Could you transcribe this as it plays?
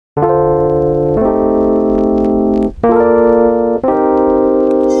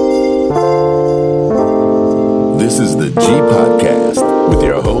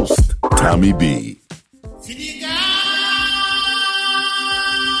Tommy B.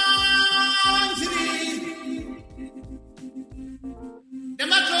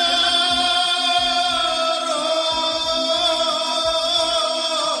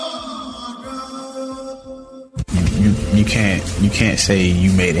 You can't say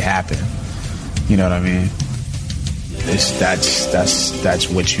you made it happen. You know what I mean? That's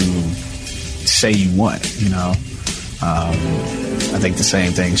what you say you want. You know. I think the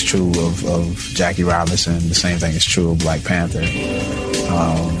same thing is true of Jackie Robinson. The same thing is true of Black Panther.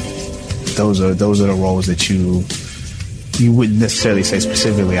 Those are the roles that you wouldn't necessarily say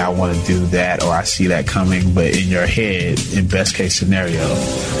specifically, I want to do that or I see that coming, but in your head, in best case scenario,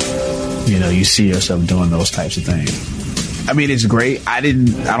 you know, you see yourself doing those types of things. I mean, it's great. I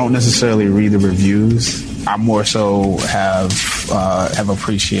don't necessarily read the reviews. I more so have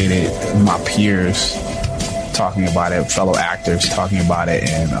appreciated my peers talking about it, fellow actors talking about it,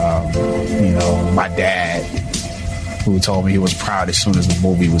 and you know, my dad, who told me he was proud as soon as the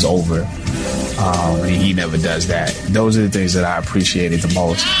movie was over. He never does that. Those are the things that I appreciated the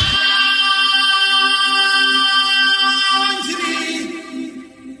most.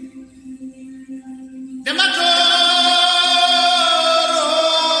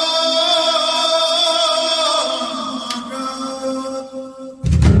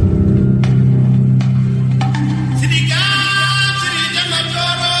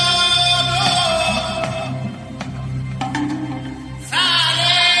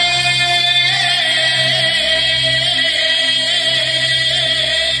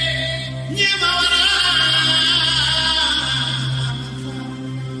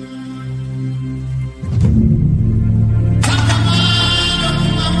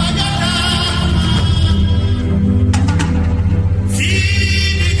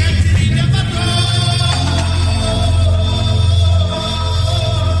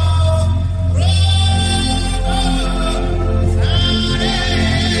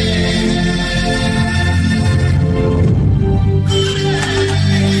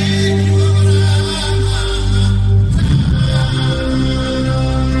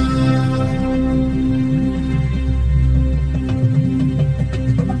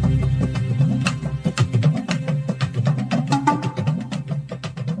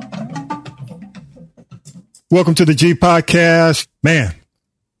 Welcome to the G Podcast. Man,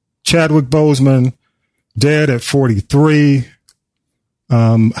 Chadwick Boseman, dead at 43.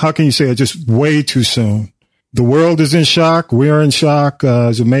 How can you say it? Just way too soon. The world is in shock. We're in shock.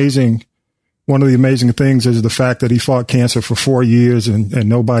 It's amazing. One of the amazing things is the fact that he fought cancer for 4 years and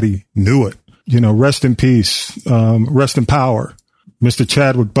nobody knew it. You know, rest in peace. Rest in power. Mr.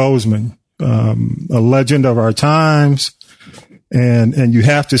 Chadwick Boseman, a legend of our times. And you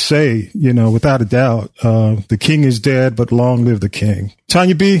have to say, you know, without a doubt, the king is dead, but long live the king.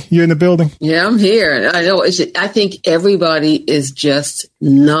 Tanya B., you in the building? Yeah, I'm here. I know. I think everybody is just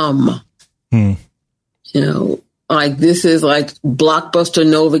numb. You know, like this is like blockbuster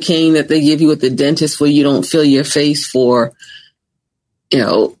Novocaine that they give you at the dentist where you don't feel your face for, you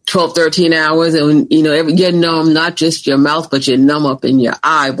know, 12, 13 hours. And, you know, you're numb, not just your mouth, but you're numb up in your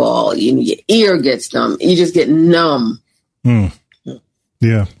eyeball. Your ear gets numb. You just get numb.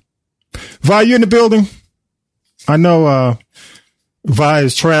 Yeah. Vi, you in the building? I know Vi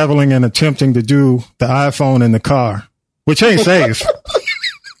is traveling and attempting to do the iPhone in the car, which ain't safe.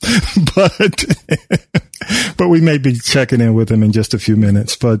 but we may be checking in with him in just a few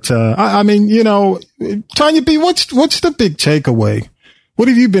minutes. But I mean, you know, Tanya B., what's the big takeaway? What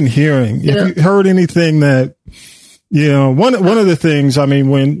have you been hearing? Yeah. Have you heard anything that, you know, one of the things, I mean,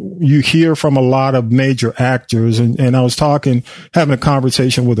 when you hear from a lot of major actors, and I was having a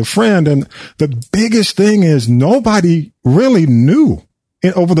conversation with a friend, and the biggest thing is nobody really knew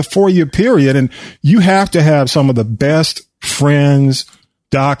over the 4-year period. And you have to have some of the best friends,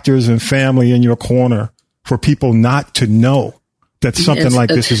 doctors, and family in your corner for people not to know that something like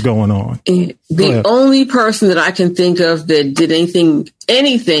this is going on. The only person that I can think of that did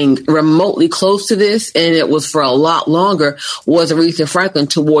anything remotely close to this, and it was for a lot longer, was Aretha Franklin.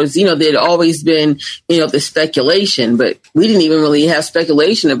 Towards, you know, there'd always been, you know, the speculation, but we didn't even really have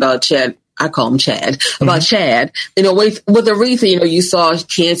speculation about Chad. I call him Chad, about Chad. You know, with Aretha, you know, you saw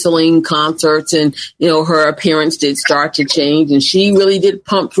canceling concerts, and, you know, her appearance did start to change, and she really did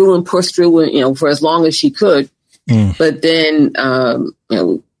pump through and push through, you know, for as long as she could. But then, you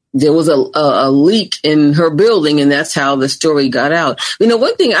know, there was a leak in her building, and that's how the story got out. You know,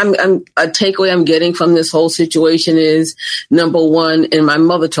 one thing a takeaway I'm getting from this whole situation is, number one, and my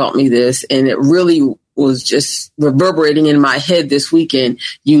mother taught me this, and it really was just reverberating in my head this weekend.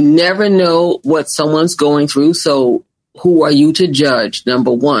 You never know what someone's going through. So who are you to judge?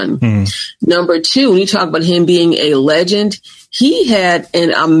 Number one. Number two, when you talk about him being a legend, he had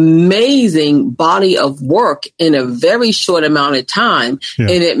an amazing body of work in a very short amount of time. Yeah.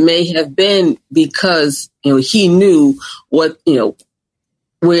 And it may have been because, he knew what, where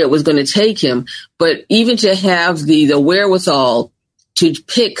it was going to take him. But even to have the wherewithal to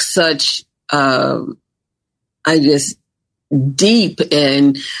pick such, deep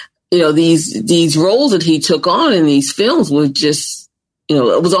and, these roles that he took on in these films was just,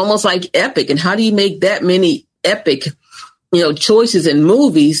 it was almost like epic. And how do you make that many epic, choices in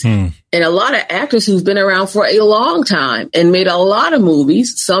movies? And a lot of actors who've been around for a long time and made a lot of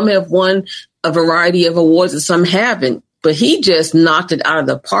movies. Some have won a variety of awards and some haven't. But he just knocked it out of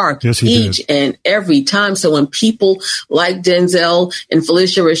the park each and every time. So when people like Denzel and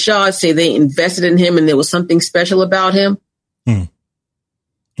Phylicia Rashad say they invested in him and there was something special about him,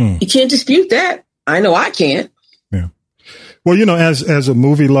 you can't dispute that. I know I can't. Yeah. Well, as a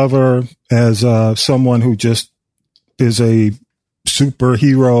movie lover, as someone who just is a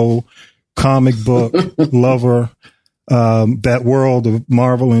superhero comic book lover, that world of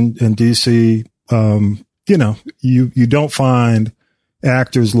Marvel and DC, you don't find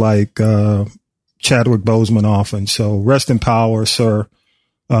actors like Chadwick Boseman often. So rest in power, sir.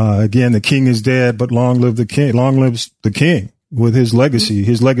 Again, the king is dead, but long live the king. Long lives the king with his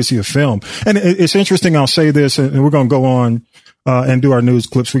legacy of film. And it's interesting. I'll say this, and we're going to go on and do our news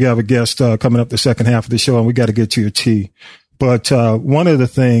clips. We have a guest coming up the second half of the show, and we got to get to your tea. But one of the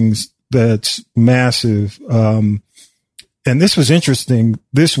things that's massive, and this was interesting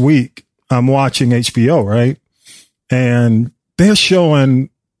this week, I'm watching HBO, right? And they're showing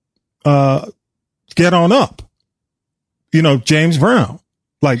Get On Up, James Brown.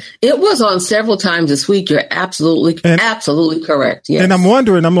 Like, it was on several times this week. You're absolutely correct. Yes. And I'm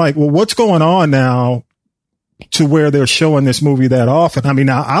wondering, I'm like, well, what's going on now to where they're showing this movie that often? I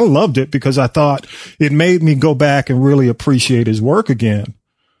mean, I loved it because I thought it made me go back and really appreciate his work again.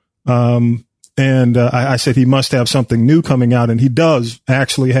 And I said he must have something new coming out, and he does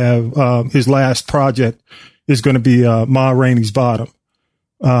actually have. His last project is going to be Ma Rainey's Bottom,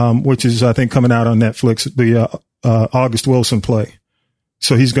 which is, I think, coming out on Netflix, the August Wilson play.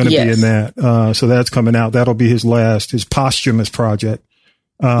 So he's going to be in that. So that's coming out. That'll be his posthumous project.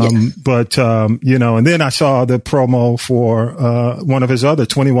 But, and then I saw the promo for one of his other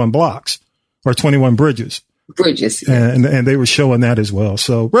 21 Blocks or 21 Bridges. And they were showing that as well.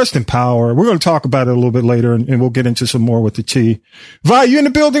 So rest in power. We're going to talk about it a little bit later, and we'll get into some more with the tea. Vi, you in the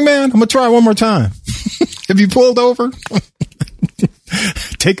building, man? I'm going to try one more time. Have you pulled over?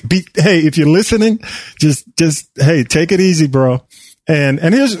 Hey, if you're listening, just hey, take it easy, bro. And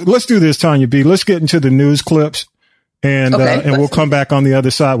let's do this, Tanya B. Let's get into the news clips, and we'll come back on the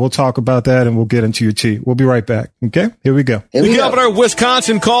other side. We'll talk about that, and we'll get into your tea. We'll be right back. Okay, here we go. The governor of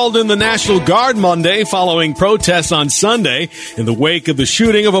Wisconsin called in the National Guard Monday following protests on Sunday in the wake of the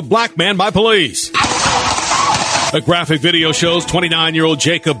shooting of a black man by police. A graphic video shows 29-year-old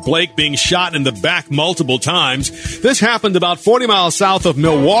Jacob Blake being shot in the back multiple times. This happened about 40 miles south of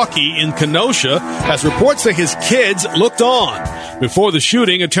Milwaukee in Kenosha, as reports say his kids looked on. Before the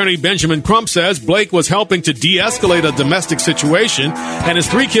shooting, attorney Benjamin Crump says Blake was helping to de-escalate a domestic situation, and his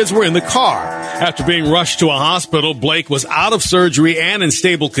 3 kids were in the car. After being rushed to a hospital, Blake was out of surgery and in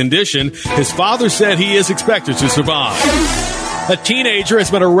stable condition. His father said he is expected to survive. A teenager has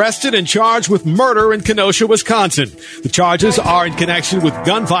been arrested and charged with murder in Kenosha, Wisconsin. The charges are in connection with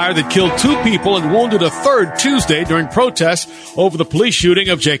gunfire that killed 2 people and wounded a 3rd Tuesday during protests over the police shooting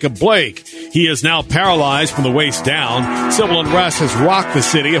of Jacob Blake. He is now paralyzed from the waist down. Civil unrest has rocked the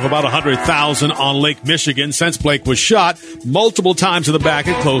city of about 100,000 on Lake Michigan since Blake was shot multiple times in the back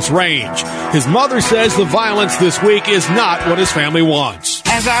at close range. His mother says the violence this week is not what his family wants.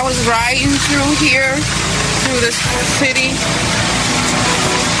 As I was riding through this city,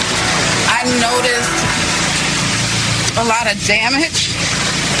 I noticed a lot of damage.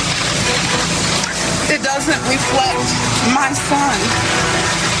 It doesn't reflect my son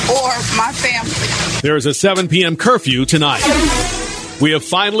or my family. There is a 7 p.m. curfew tonight. We have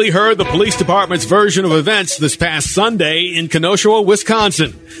finally heard the police department's version of events this past Sunday in Kenosha,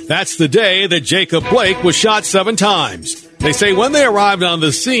 Wisconsin. That's the day that Jacob Blake was shot 7 times. They say when they arrived on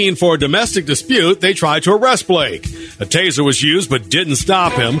the scene for a domestic dispute, they tried to arrest Blake. A taser was used but didn't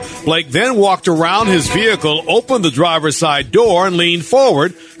stop him. Blake then walked around his vehicle, opened the driver's side door, and leaned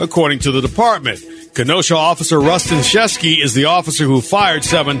forward, according to the department. Kenosha officer Rustin Shesky is the officer who fired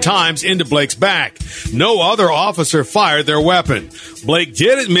 7 times into Blake's back. No other officer fired their weapon. Blake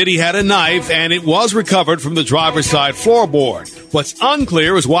did admit he had a knife, and it was recovered from the driver's side floorboard. What's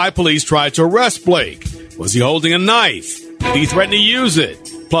unclear is why police tried to arrest Blake. Was he holding a knife? Did he threaten to use it?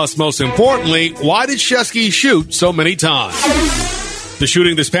 Plus, most importantly, why did Shesky shoot so many times? The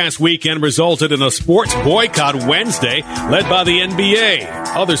shooting this past weekend resulted in a sports boycott Wednesday, led by the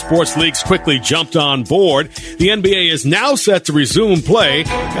NBA. Other sports leagues quickly jumped on board. The NBA is now set to resume play.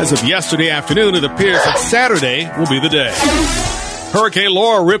 As of yesterday afternoon, it appears that Saturday will be the day. Hurricane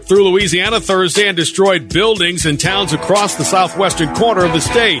Laura ripped through Louisiana Thursday and destroyed buildings in towns across the southwestern corner of the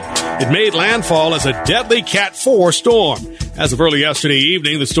state. It made landfall as a deadly Cat 4 storm. As of early yesterday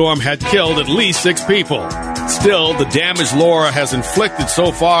evening, the storm had killed at least 6 people. Still, the damage Laura has inflicted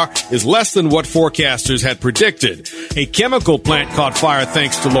so far is less than what forecasters had predicted. A chemical plant caught fire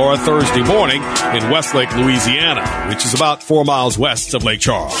thanks to Laura Thursday morning in Westlake, Louisiana, which is about 4 miles west of Lake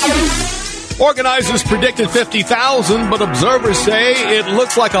Charles. Organizers predicted 50,000, but observers say it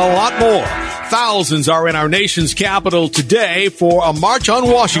looks like a lot more. Thousands are in our nation's capital today for a march on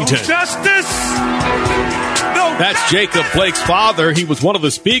Washington. No justice! No That's justice! Jacob Blake's father. He was one of the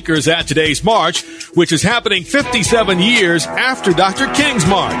speakers at today's march, which is happening 57 years after Dr. King's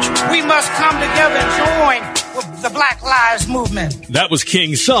march. We must come together and join with the Black Lives Movement. That was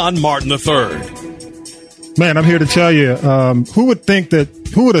King's son, Martin III. Man, I'm here to tell you, who would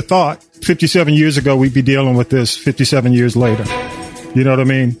have thought 57 years ago we'd be dealing with this 57 years later? You know what I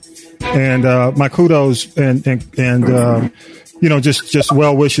mean? And my kudos and just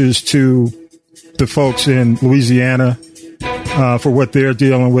well wishes to the folks in Louisiana for what they're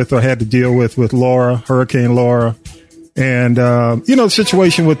dealing with or had to deal with Laura, Hurricane Laura. And, the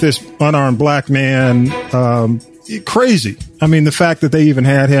situation with this unarmed black man, crazy. I mean, the fact that they even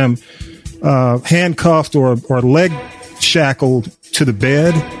had him handcuffed or leg shackled to the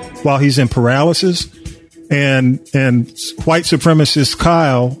bed while he's in paralysis, and white supremacist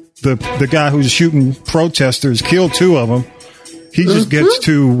Kyle, the guy who's shooting protesters, killed 2 of them. He just gets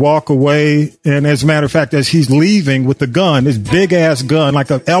to walk away, and as a matter of fact, as he's leaving with the gun, this big ass gun, like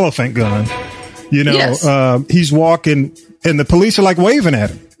an elephant gun, Yes. He's walking, and the police are like waving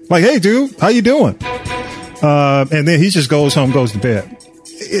at him, like, "Hey, dude, how you doing?" And then he just goes home, goes to bed.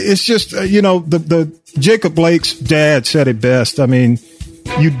 It's just, the Jacob Blake's dad said it best. I mean,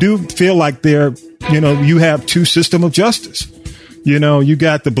 you do feel like you have 2 systems of justice. You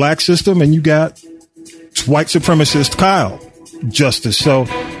got the black system and you got white supremacist Kyle justice. So,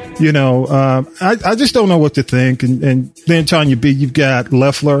 I just don't know what to think. And then Tanya B, you've got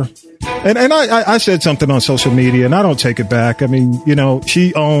Loeffler. And I said something on social media and I don't take it back. I mean,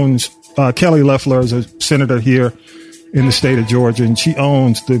 she owns, Kelly Loeffler is a senator here in the state of Georgia, and she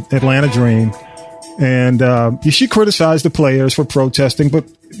owns the Atlanta Dream. And she criticized the players for protesting. But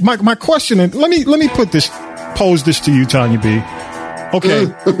my question, and let me pose this to you, Tanya B. Okay,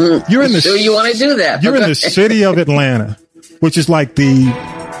 you're in the Sure, you want to do that? You're in the city of Atlanta, which is like the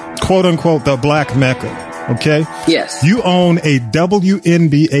quote unquote the black Mecca. Okay. Yes. You own a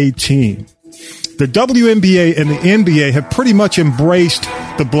WNBA team. The WNBA and the NBA have pretty much embraced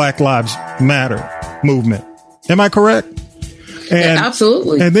the Black Lives Matter movement. Am I correct? And,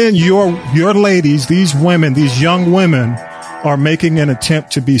 absolutely. And then your ladies, these women, these young women, are making an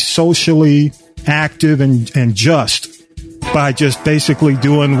attempt to be socially active and just by just basically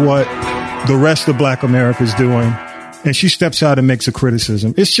doing what the rest of Black America is doing. And she steps out and makes a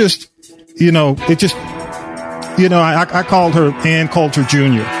criticism. It's just, I called her Ann Coulter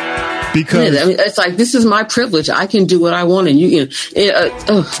Jr. because it's like, this is my privilege. I can do what I want, and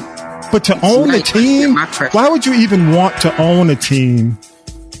but to own the team, why would you even want to own a team?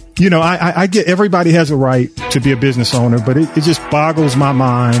 I get everybody has a right to be a business owner, but it just boggles my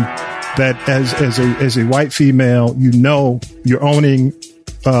mind that as a white female, you're owning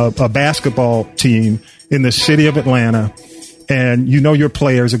a basketball team in the city of Atlanta, and your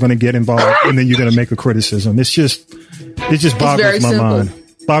players are going to get involved, and then you're going to make a criticism. It just boggles my mind.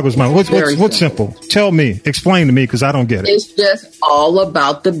 Boggles my mind. What's simple? Tell me. Explain to me, because I don't get it. It's just all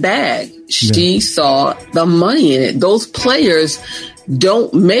about the bag. She saw the money in it. Those players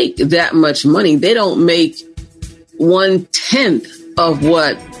don't make that much money. They don't make 1/10 of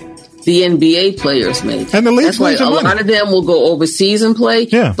what the NBA players make. And the league's That's why a lot of them will go overseas and play.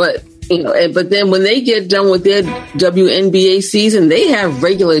 Yeah. But then when they get done with their WNBA season, they have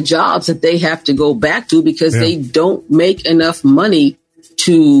regular jobs that they have to go back to because they don't make enough money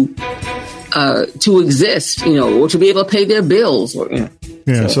to exist, or to be able to pay their bills. So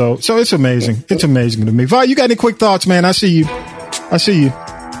it's amazing. It's amazing to me. Vi, you got any quick thoughts, man? I see you. I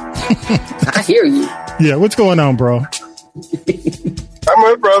hear you. Yeah, what's going on, bro? Not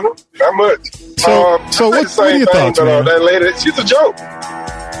much, brother. Not much. So what are your thoughts, man? That lady, she's a joke.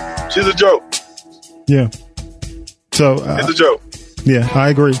 She's a joke. Yeah. So it's a joke. Yeah, I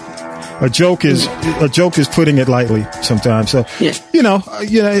agree. a joke is putting it lightly sometimes. So, yeah.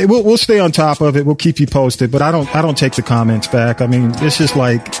 We'll stay on top of it. We'll keep you posted, but I don't take the comments back. I mean, it's just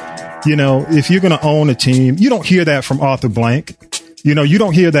like, if you're going to own a team, you don't hear that from Arthur Blank. You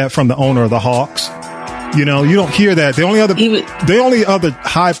don't hear that from the owner of the Hawks. You don't hear that. The only other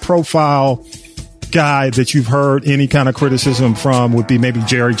high profile guy that you've heard any kind of criticism from would be maybe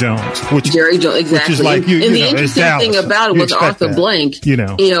Jerry Jones. Exactly. Which is like the interesting thing about it with Arthur Blank, he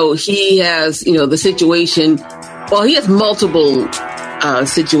has, the situation. Well, he has multiple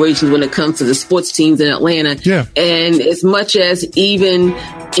situations when it comes to the sports teams in Atlanta. Yeah. And as much as even,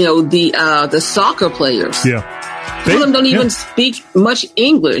 the soccer players. Yeah. Some of them don't even speak much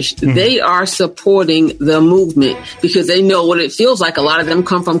English. Mm-hmm. They are supporting the movement because they know what it feels like. A lot of them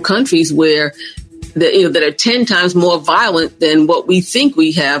come from countries where that are 10 times more violent than what we think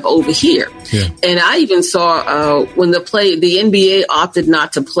we have over here. Yeah. And I even saw when the NBA opted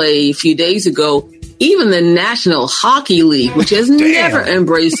not to play a few days ago, even the National Hockey League, which has never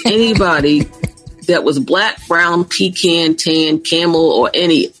embraced anybody that was black, brown, pecan, tan, camel, or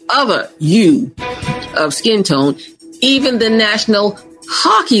any other hue of skin tone, even the National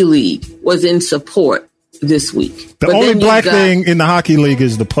Hockey League was in support this week. The only black thing in the hockey league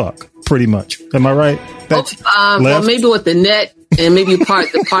is the puck, pretty much. Am I right? Well, maybe with the net and maybe part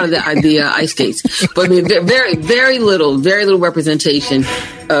of the ice skates, but very, very little representation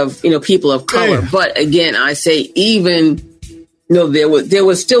of people of color. Damn. But again, I say even there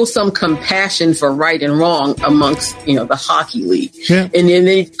was still some compassion for right and wrong amongst the hockey league. Yeah. And then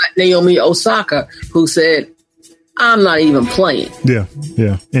they got Naomi Osaka, who said, I'm not even playing. Yeah.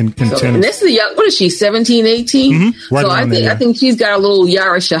 In tennis. And this is what is she, 17, 18? Mm-hmm. Right, so I think she's got a little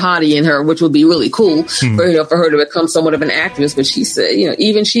Yara Shahadi in her, which would be really cool for her to become somewhat of an activist. But she said,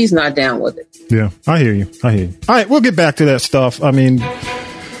 even she's not down with it. Yeah, I hear you. All right, we'll get back to that stuff. I mean,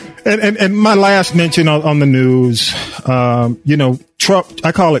 and my last mention on the news, Trump,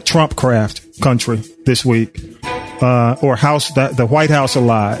 I call it Trump craft country this week, or the White House of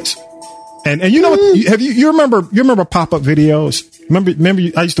Lies. And you know what? You remember pop-up videos? Remember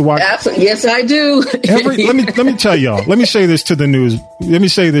I used to watch. Absolutely. Yes, I do. Let me tell y'all. Let me say this to the news. Let me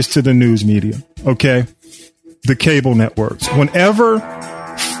say this to the news media. Okay, the cable networks. Whenever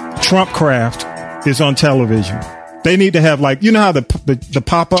Trump craft is on television, they need to have how the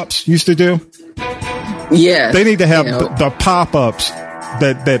pop-ups used to do. Yeah, they need to have the pop-ups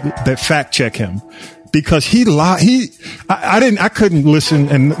that fact check him. Because he lied. I couldn't listen,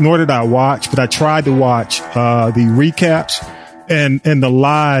 and nor did I watch, but I tried to watch the recaps, and the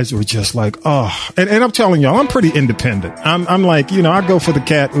lies were just like, and I'm telling y'all, I'm pretty independent. I'm like, I go for the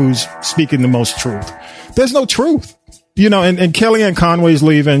cat who's speaking the most truth. There's no truth, and Kellyanne Conway's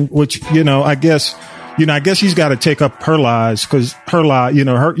leaving, which, I guess he's got to take up her lies because her lie,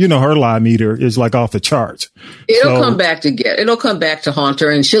 her lie meter is like off the charts. It'll come back to haunt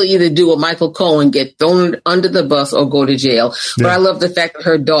her, and she'll either do what Michael Cohen, get thrown under the bus or go to jail. But I love the fact that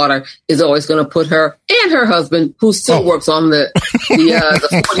her daughter is always going to put her and her husband, who still works on the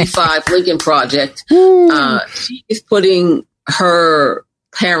 45 Lincoln Project. She is putting her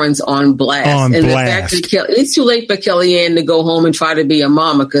parents on blast. The fact that it's too late for Kellyanne to go home and try to be a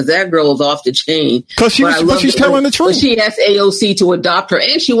mama because that girl is off the chain. Because she's telling the truth. She asked AOC to adopt her,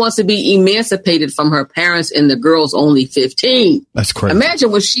 and she wants to be emancipated from her parents, and the girl's only 15. That's crazy.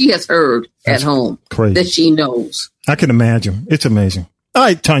 Imagine what she has heard at home that she knows. I can imagine. It's amazing. All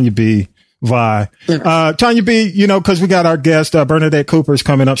right, Tanya B. Vi. Tanya B, because we got our guest, Bernadette Cooper's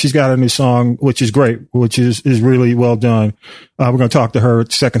coming up. She's got a new song, which is great, which is really well done. We're going to talk to her at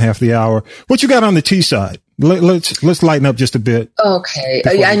the second half of the hour. What you got on the T side? Let's lighten up just a bit. Okay.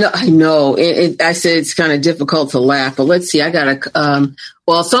 I know. I said it's kind of difficult to laugh, but let's see. I got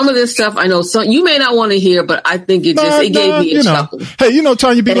some of this stuff I know you may not want to hear, but I think it gave me a chuckle. Hey,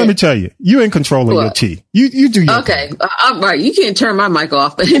 Tanya B, let me tell you, you in control of your tea. You do your thing. I'm right. You can't turn my mic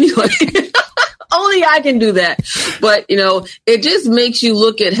off, but anyway, only I can do that. But, it just makes you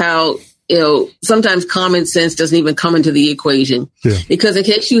look at how, sometimes common sense doesn't even come into the equation. Yeah. Because in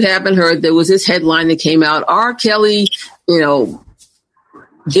case you haven't heard, there was this headline that came out, R. Kelly,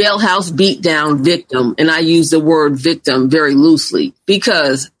 jailhouse beatdown victim. And I use the word victim very loosely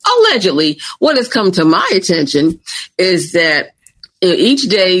because allegedly what has come to my attention is that each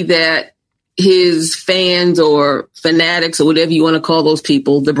day that his fans or fanatics or whatever you want to call those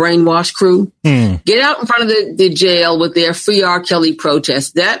people, the brainwash crew, get out in front of the jail with their Free R. Kelly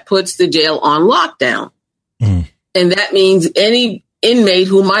protest. That puts the jail on lockdown. And that means any inmate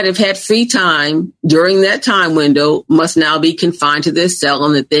who might have had free time during that time window must now be confined to this cell,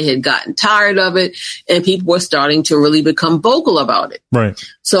 and that they had gotten tired of it, and people were starting to really become vocal about it. Right.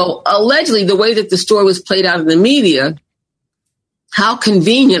 So allegedly, the way that the story was played out in the media, how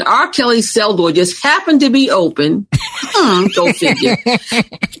convenient. R. Kelly's cell door just happened to be open. Go figure.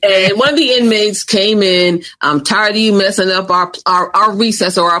 And one of the inmates came in. I'm tired of you messing up our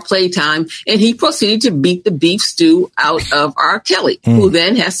recess or our playtime. And he proceeded to beat the beef stew out of R. Kelly, who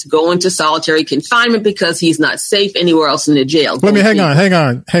then has to go into solitary confinement because he's not safe anywhere else in the jail. Let me hang on. Let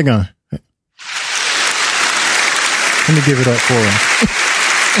me give it up for him.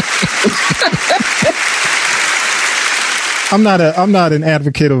 I'm not an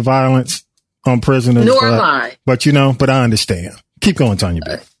advocate of violence on prisoners. Nor am I. But I understand. Keep going, Tanya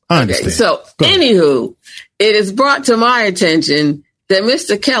B. I understand. Okay, so, anywho, it is brought to my attention that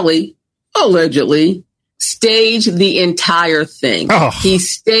Mr. Kelly allegedly staged the entire thing. Oh. He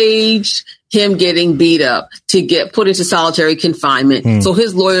staged him getting beat up to get put into solitary confinement. So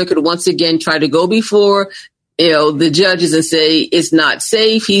his lawyer could once again try to go before the judges and say it's not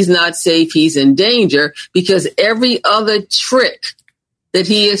safe, he's not safe, he's in danger, because every other trick that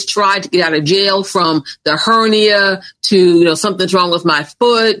he has tried to get out of jail, from the hernia to, something's wrong with my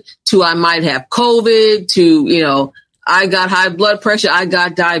foot, to I might have COVID, to, I got high blood pressure, I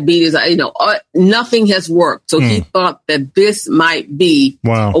got diabetes, nothing has worked. So he thought that this might be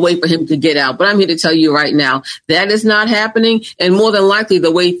a way for him to get out. But I'm here to tell you right now, that is not happening. And more than likely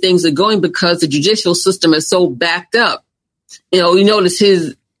the way things are going, because the judicial system is so backed up. You notice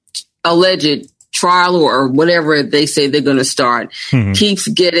his alleged trial or whatever they say they're going to start keeps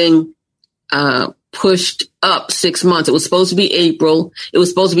getting pushed up 6 months. It was supposed to be April. It was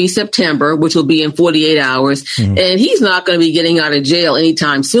supposed to be September, which will be in 48 hours. And he's not going to be getting out of jail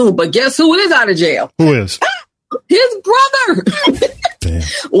anytime soon. But guess who is out of jail? Who is? His brother. Damn.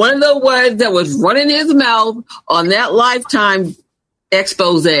 One of the ones that was running his mouth on that Lifetime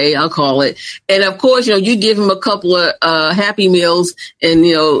expose, I'll call it. And of course, you give him a couple of Happy Meals and,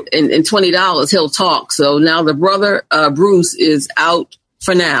 and $20, he'll talk. So now the brother, Bruce, is out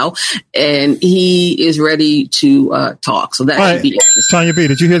for now, and he is ready to talk. So that should be interesting. Tanya B,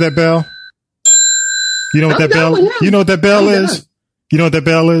 did you hear that bell? You know what that bell? You know what that bell is? You know what that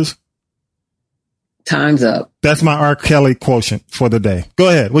bell is? Time's up. That's my R. Kelly quotient for the day. Go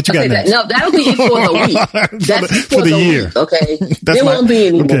ahead. What you got next? No, that'll be it for the week. That's for the year. Week, okay, there won't be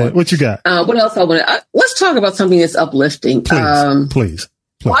any more. What you got? What else I want to? Let's talk about something that's uplifting. Please.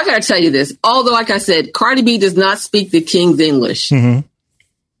 Well, I got to tell you this. Although, like I said, Cardi B does not speak the King's English.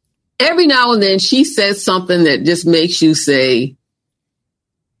 Every now and then she says something that just makes you say,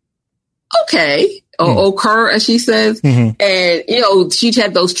 okay, or occur, as she says. And, she'd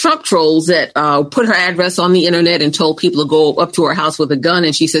had those Trump trolls that put her address on the internet and told people to go up to her house with a gun.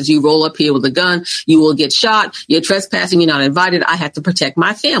 And she says, you roll up here with a gun, you will get shot. You're trespassing. You're not invited. I have to protect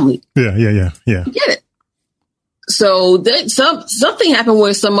my family. Yeah. Get it. So something happened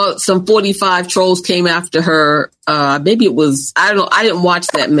where some 45 trolls came after her. Maybe it was, I don't know. I didn't watch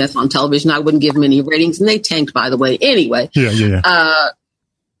that mess on television. I wouldn't give them any ratings, and they tanked, by the way. Anyway. Yeah.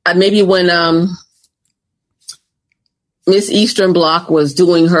 Maybe when Miss Eastern Block was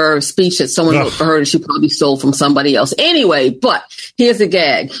doing her speech that someone wrote for her and she probably stole from somebody else. Anyway, but here's the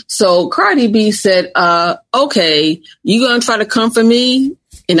gag. So Cardi B said, okay, you going to try to come for me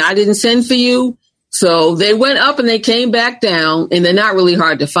and I didn't send for you? So they went up and they came back down, and they're not really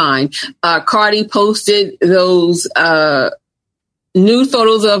hard to find. Cardi posted those nude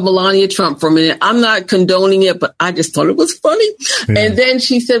photos of Melania Trump for a minute. I'm not condoning it, but I just thought it was funny. And then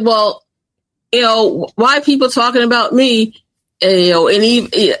she said, well, why are people talking about me?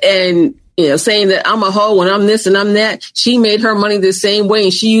 And saying that I'm a hoe and I'm this and I'm that. She made her money the same way,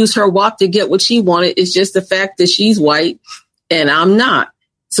 and she used her WAP to get what she wanted. It's just the fact that she's white and I'm not.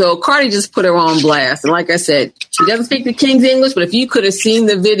 So Cardi just put her on blast. And like I said, she doesn't speak the King's English, but if you could have seen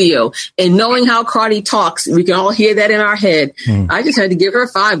the video and knowing how Cardi talks, we can all hear that in our head. I just had to give her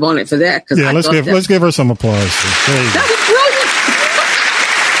 5 on it for that. Yeah, let's give her some applause. That was brilliant.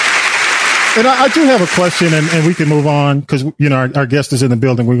 And I do have a question, and we can move on because, our guest is in the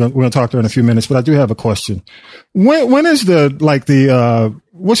building. We're going to talk to her in a few minutes, but I do have a question. When is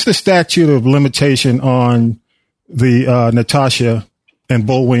what's the statute of limitation on the Natasha and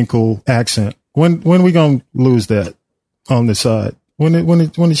Bullwinkle accent? When we gonna lose that on the side? When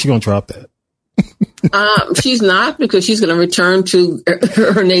is she gonna drop that? She's not, because she's going to return to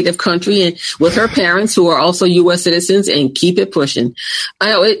her native country and with her parents, who are also U.S. citizens, and keep it pushing.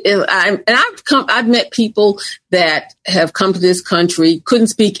 I've met people that have come to this country, couldn't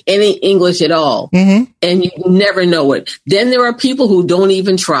speak any English at all, and you never know it. Then there are people who don't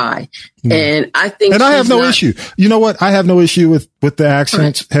even try, and I think, and I have no issue. You know what? I have no issue with the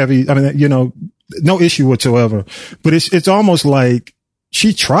accents heavy. I mean, no issue whatsoever. But it's almost like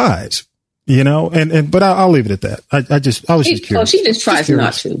she tries. But I'll leave it at that. I was just curious. Oh, she just tries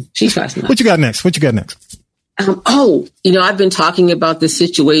not to. She tries not. What you got next? I've been talking about this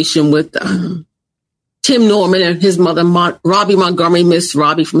situation with Tim Norman and his mother, Robbie Montgomery, Miss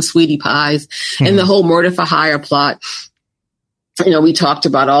Robbie from Sweetie Pies, and the whole murder for hire plot. We talked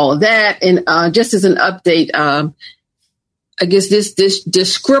about all of that. And just as an update, I guess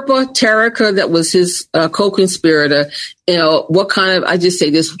this Scripper Terrica, that was his co-conspirator,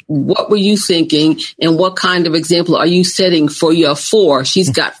 what were you thinking, and what kind of example are you setting for your 4? She's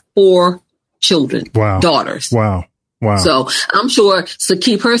got 4 children, daughters. Wow. So I'm sure to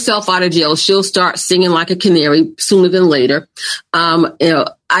keep herself out of jail, she'll start singing like a canary sooner than later.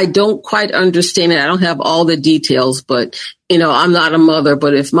 I don't quite understand it. I don't have all the details, but, I'm not a mother,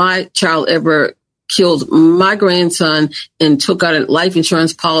 but if my child ever killed my grandson and took out a life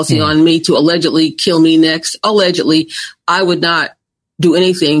insurance policy on me to allegedly kill me next, I would not do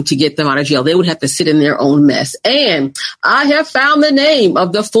anything to get them out of jail. They would have to sit in their own mess. And I have found the name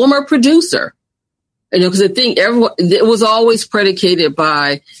of the former producer, because the thing, it was always predicated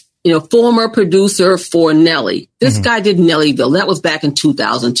by, former producer for Nelly. This guy did Nellyville. That was back in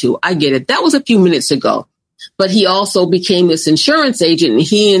 2002. I get it. That was a few minutes ago. But he also became this insurance agent, and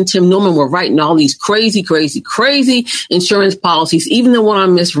he and Tim Norman were writing all these crazy insurance policies. Even the one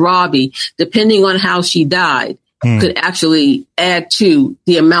on Miss Robbie, depending on how she died, could actually add to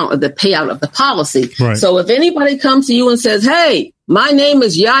the amount of the payout of the policy. Right. So if anybody comes to you and says, hey, my name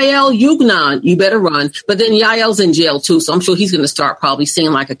is Yael Ugnan, you better run. But then Yael's in jail too, so I'm sure he's going to start probably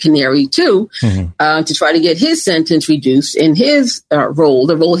singing like a canary too, to try to get his sentence reduced in his the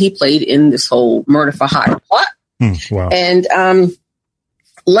role he played in this whole murder for hire plot. Wow. And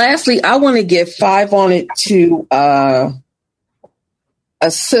lastly, I want to give 5 on it to a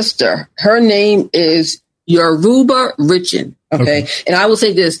sister. Her name is Yoruba Richin. Okay. And I will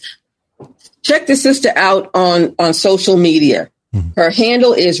say this, check the sister out on social media. Her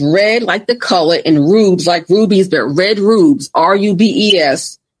handle is red like the color and Rubes like rubies, but Red Rubes,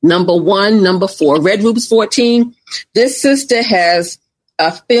 RUBES, number 1, number 4, Red Rubes 14. This sister has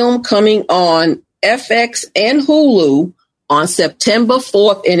a film coming on FX and Hulu on September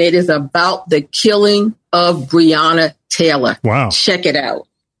 4th, and it is about the killing of Breonna Taylor. Wow. Check it out.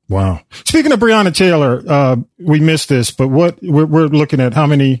 Wow. Speaking of Breonna Taylor, we missed this, but we're looking at how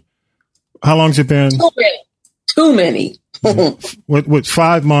long's it been? Too many. With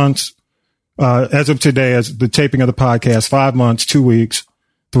 5 months, as of today, as the taping of the podcast, 5 months, 2 weeks,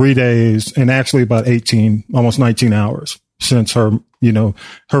 3 days, and actually about 18, almost 19 hours since her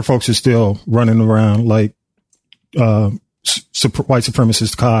folks are still running around like, white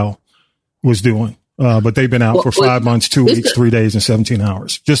supremacist Kyle was doing. But they've been out for 5 months, 2 weeks, 3 days, and 17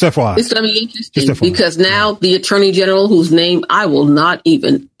 hours. Just FYI. It's going to be interesting because now the Attorney General, whose name I will not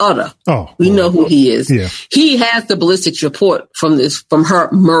even utter, we know who he is. Yeah. He has the ballistics report from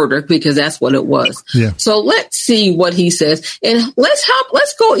her murder, because that's what it was. Yeah. So let's see what he says, and let's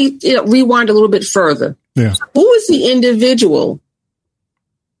go rewind a little bit further. Yeah. Who is the individual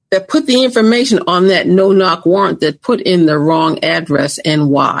that put the information on that no-knock warrant that put in the wrong address, and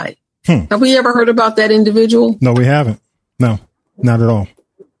why? Have we ever heard about that individual? No, we haven't. No, not at all.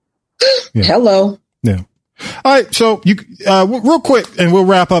 Yeah. Hello. Yeah. All right. So real quick, and we'll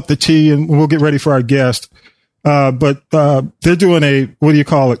wrap up the tea and we'll get ready for our guest. But they're doing what do you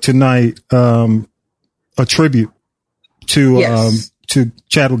call it tonight? A tribute to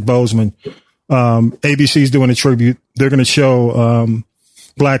Chadwick Boseman. ABC's doing a tribute. They're going to show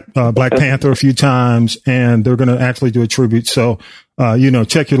Black Panther a few times, and they're going to actually do a tribute. So,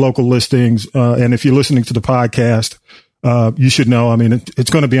 check your local listings. And if you're listening to the podcast, you should know, I mean,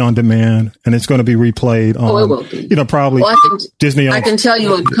 it's going to be on demand, and it's going to be replayed on, it will be. Probably Disney. I can tell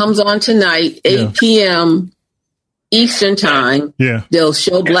you it comes on tonight, 8 p.m. Eastern time. Yeah. They'll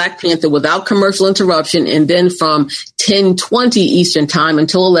show Black Panther without commercial interruption. And then from 10:20 Eastern time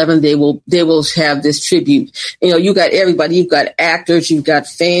until 11, they will have this tribute. You got everybody, you've got actors, you've got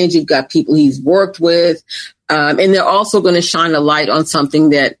fans, you've got people he's worked with. And they're also going to shine a light on something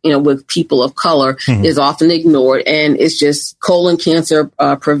that, with people of color is often ignored. And it's just colon cancer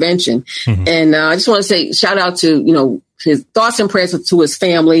prevention. And I just want to say shout out to, his thoughts and prayers to his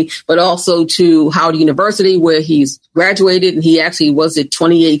family, but also to Howard University, where he's graduated. And he actually was the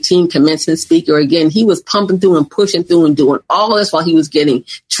 2018 commencement speaker. Again, he was pumping through and pushing through and doing all this while he was getting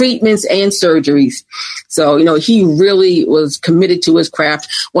treatments and surgeries. So, he really was committed to his craft.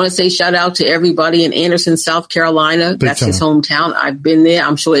 Want to say shout out to everybody in Anderson, South Carolina. That's his hometown. I've been there.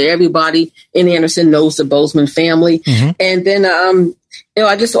 I'm sure everybody in Anderson knows the Bozeman family. Mm-hmm. And then,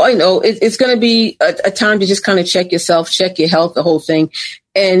 I just, it's going to be a time to just kind of check yourself, check your health, the whole thing.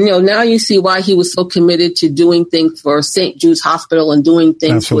 And, now you see why he was so committed to doing things for St. Jude's Hospital and doing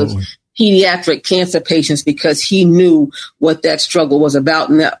things with pediatric cancer patients, because he knew what that struggle was about.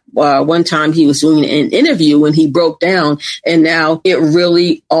 And that one time he was doing an interview and he broke down, and now it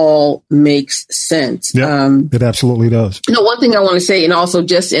really all makes sense. Yeah, it absolutely does. One thing I want to say, and also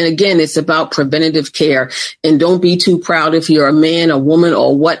and again, it's about preventative care, and don't be too proud if you're a man, a woman,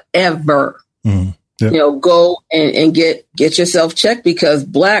 or whatever. Mm. Yep. Go and get yourself checked, because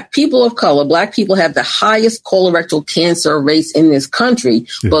Black people of color, Black people have the highest colorectal cancer rates in this country.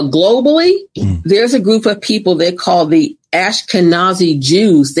 Yeah. But globally, there's a group of people they call the Ashkenazi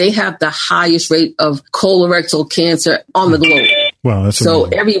Jews. They have the highest rate of colorectal cancer on the globe. Wow, that's so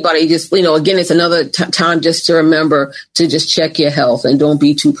amazing. Everybody just, again, it's another time just to remember to just check your health and don't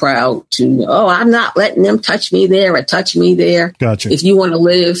be too proud to, I'm not letting them touch me there or touch me there. Gotcha. If you want to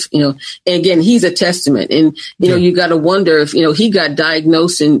live, and again, he's a testament. And, you got to wonder if, he got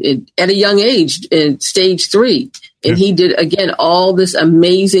diagnosed at a young age in stage 3. And he did, again, all this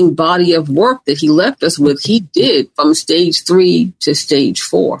amazing body of work that he left us with. He did from stage 3 to stage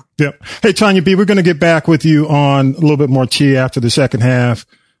 4. Yep. Hey, Tanya B., we're going to get back with you on a little bit more tea after the second half.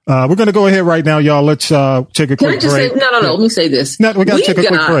 We're going to go ahead right now, y'all. Let's take a quick break. No. Let me say this. No, we got to take a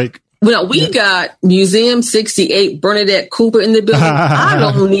quick break. We got Museum 68, Bernadette Cooper in the building. I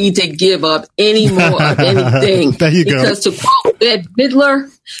don't need to give up any more of anything. There you go. Because to quote Bette Midler,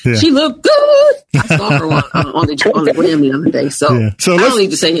 she looked good. I saw her on the gram the other day. So I don't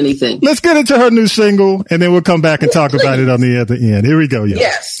need to say anything. Let's get into her new single, and then we'll come back and talk about it on the other end. Here we go, y'all.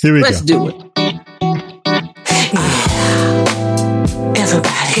 Yes. Here we Let's do it.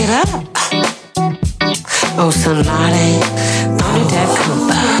 Everybody get up. Oh, somebody, Bernadette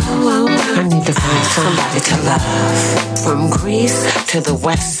Cooper. I need to find somebody to love. From Greece to the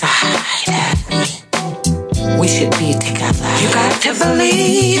West Side. We should be together. You got to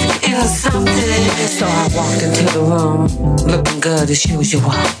believe in something. So I walked into the room, looking good as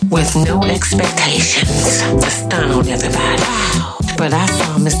usual, with no expectations to stun on everybody. But I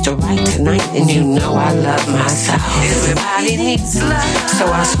saw Mr. Right tonight, and I love myself. Everybody needs love. So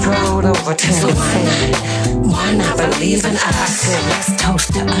I strolled over to him and said, why not believe in us? I said, let's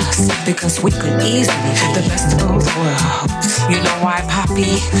toast to us, because we could easily be the best of both worlds. You know why,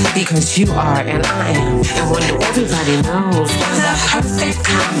 Poppy? Because you are and I am. And when everybody knows we're the perfect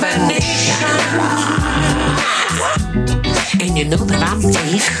combination. And you know that I'm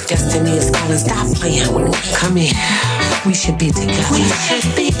safe. Destiny is gonna stop playing with me. Come here. We should be together. We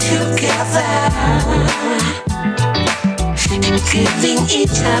should be together. Giving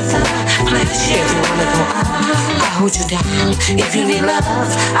each other pleasure. If you wanna go up, I'll hold you down. If you need love,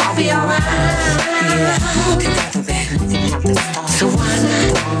 I'll be around. Yeah, together, baby, we can have the stars. So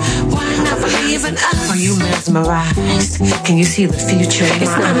why not believe in us? Are you mesmerized? Can you see the future in my eyes?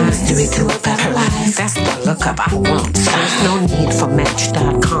 It's not a mystery to a better life. That's the look up I want. There's no need for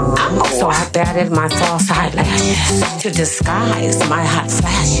Match.com. So I batted my false eyelashes to disguise my hot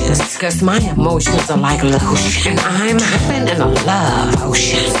flashes. Cause my emotions are like lotion. And I'm dripping in a love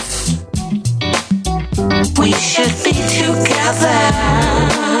ocean. We should be together,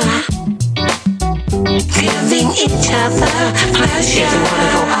 giving each other pleasure. If you wanna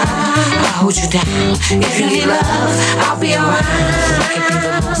go up, I'll hold you down. If you need love, I'll be around. We could be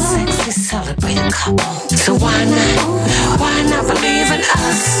the most sexy celebrated couple. So why not believe in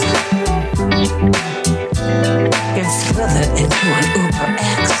us? And slithered into an Uber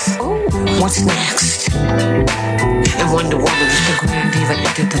X. What's next? And Wonder Woman, the Grand Diva,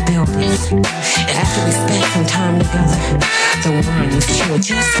 entered the building. And after we spent some time together, the wine was chilled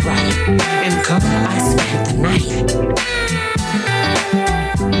just right. And girl, I spent the night.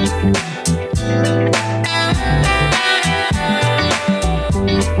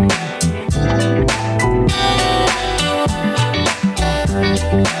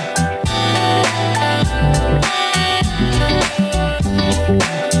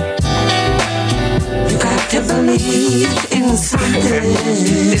 Believe in something.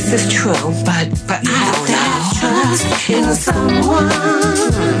 This is true, but I don't have trust in someone.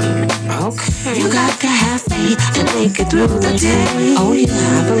 Okay. You got to have faith to make it through the day. Oh yeah,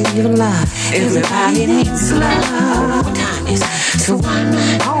 I believe in love. Everybody needs love. stories. So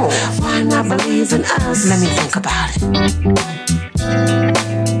why not believe in us? Let me think about it.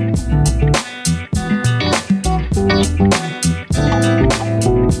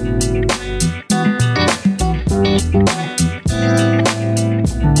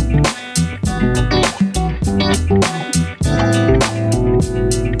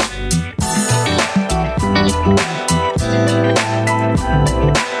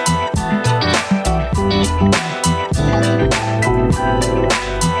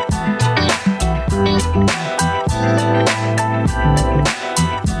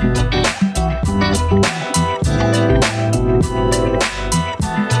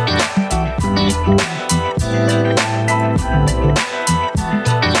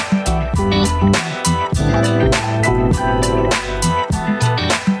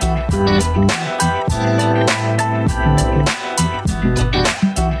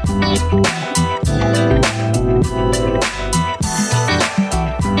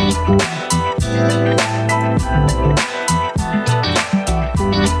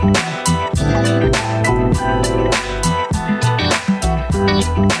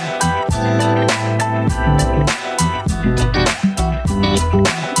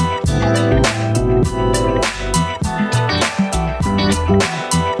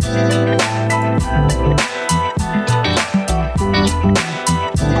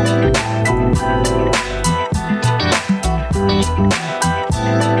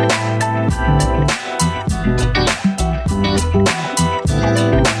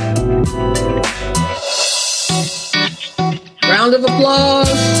 Round of applause.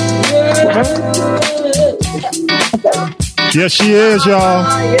 Yes, she is, y'all.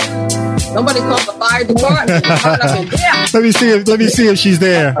 Somebody call the fire department. Let me see if she's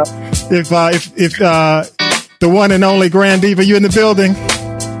there. If the one and only Grand Diva, you in the building?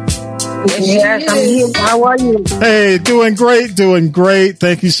 Yes, I'm here. How are you? Hey, doing great.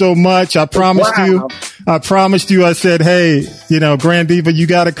 Thank you so much. I promised you. I said, hey, Grand Diva, you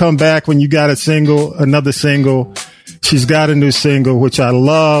got to come back when you got another single. She's got a new single, which I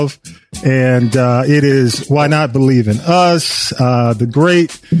love. And it is Why Not Believe in Us.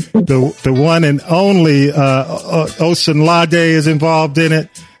 The one and only Osunlade is involved in it.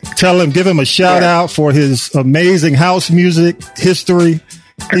 Give him a shout out for his amazing house music history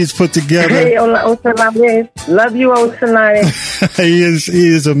he's put together. Hey, Osunlade. Love you, Osunlade. He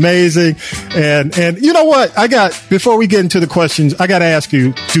is amazing. And you know what? Before we get into the questions, I got to ask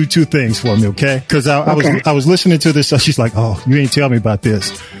you, do two things for me, okay? Because I was listening to this. So she's like, oh, you ain't tell me about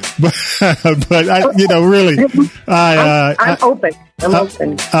this. But really, I'm open. I'm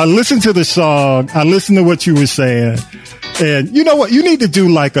open. I listened to the song. I listened to what you were saying. And you know what? You need to do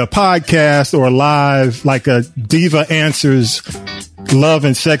like a podcast or live, like a Diva Answers Love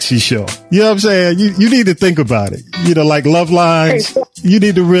and Sexy show. You know what I'm saying? You need to think about it. Like Love Lines. You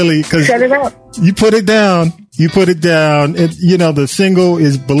need to really, because set it up. You put it down. And, the single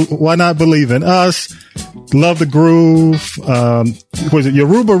is Why Not Believe in Us? Love the Groove. Was it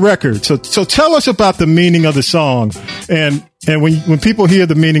Yoruba Record? So tell us about the meaning of the song. And when people hear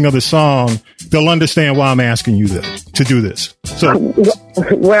the meaning of the song, they'll understand why I'm asking you to do this. So,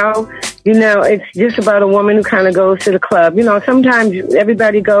 well, it's just about a woman who kind of goes to the club. Sometimes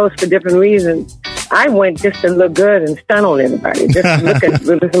everybody goes for different reasons. I went just to look good and stun on everybody. Just to look at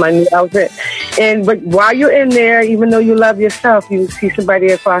this is my new outfit. But while you're in there, even though you love yourself, you see somebody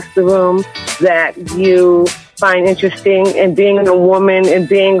across the room that you find interesting, and being a woman and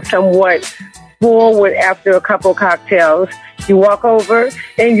being somewhat forward after a couple cocktails, you walk over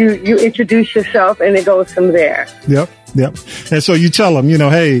and you introduce yourself, and it goes from there. Yep. And so you tell them,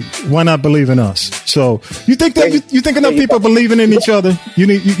 hey, why not believe in us? So you think that you think enough people believing in each other?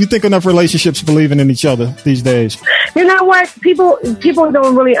 You think enough relationships believing in each other these days? You know what? People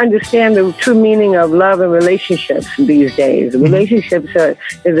don't really understand the true meaning of love and relationships these days. Mm-hmm. Relationships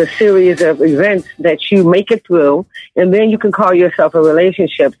is a series of events that you make it through, and then you can call yourself a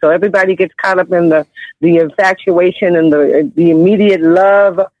relationship. So everybody gets caught up in the infatuation and the immediate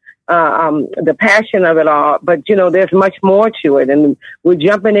love. The passion of it all, but there's much more to it, and we're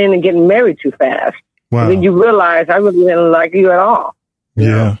jumping in and getting married too fast. Wow. And then you realize I really didn't like you at all.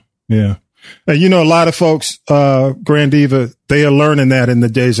 Yeah. And a lot of folks, Grand Diva, they are learning that in the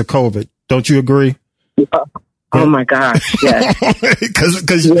days of COVID. Don't you agree? Oh my gosh, yes.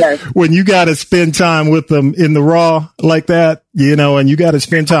 Because when you got to spend time with them in the raw like that, and you got to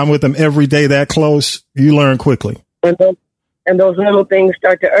spend time with them every day that close, you learn quickly. And those little things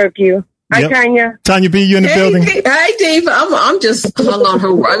start to irk you. Hi, Tanya. Tanya B, you in the building? Hey, Dave. I'm just hung on her.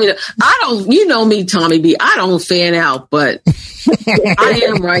 I mean, I don't, me, Tommy B. I don't fan out, but I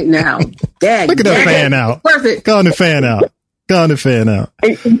am right now. Look at that fan out. Perfect. Go on the fan out. Go on and fan out.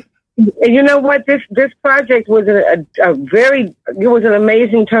 And you know what? This project was it was an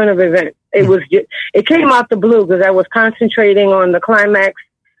amazing turn of events. It came out the blue because I was concentrating on the climax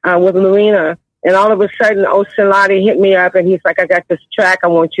with Marina, and all of a sudden, Osalati hit me up, and he's like, "I got this track I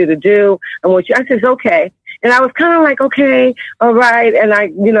want you to do. I said, "Okay." And I was kind of like, "Okay, all right." And I,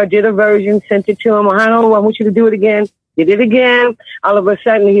 did a version, sent it to him. I want you to do it again. Did it again. All of a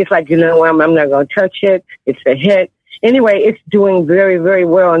sudden, he's like, "You know what? I'm not going to touch it. It's a hit." Anyway, it's doing very, very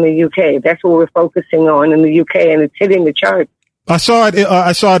well in the UK. That's what we're focusing on in the UK, and it's hitting the charts. I saw it.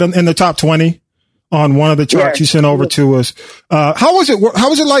 I saw it in the top 20 on one of the charts you sent over to us. How was it? How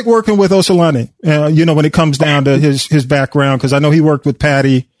was it like working with Osalani? When it comes down to his background, because I know he worked with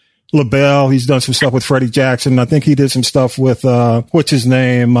Patti LaBelle. He's done some stuff with Freddie Jackson. I think he did some stuff with what's his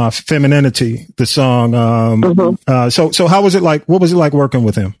name? Femininity, the song. So how was it like? What was it like working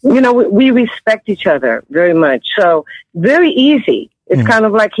with him? We respect each other very much. So very easy. It's kind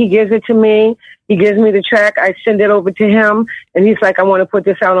of like he gives it to me. He gives me the track. I send it over to him, and he's like, "I want to put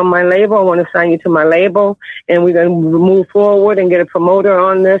this out on my label. I want to sign you to my label, and we're going to move forward and get a promoter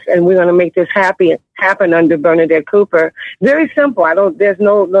on this, and we're going to make this happen under Bernadette Cooper." Very simple. There's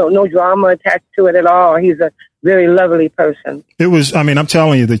no drama attached to it at all. He's a very lovely person. It was. I mean, I'm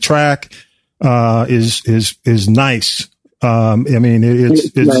telling you, the track is nice.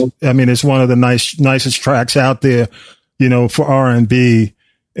 It's one of the nicest tracks out there, for R&B.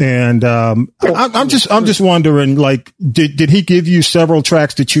 And I'm just wondering, like, did he give you several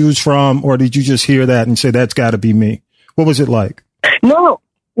tracks to choose from, or did you just hear that and say that's got to be me? What was it like? No,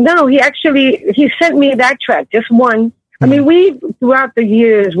 he sent me that track, just one. I mean, throughout the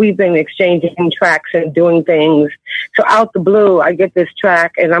years, we've been exchanging tracks and doing things. So out the blue, I get this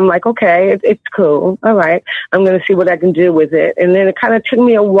track and I'm like, okay, it's cool. All right. I'm going to see what I can do with it. And then it kind of took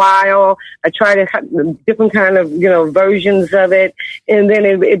me a while. I tried different kind of, versions of it. And then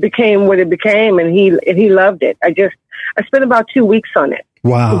it became what it became, and he loved it. I spent about 2 weeks on it.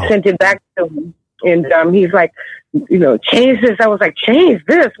 Wow. And sent it back to him. And he's like, change this. I was like, change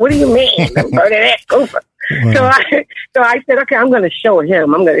this? What do you mean? Bernadette Cooper. Wow. So I said, okay, I'm going to show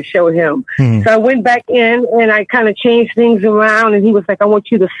him. So I went back in and I kind of changed things around, and he was like, I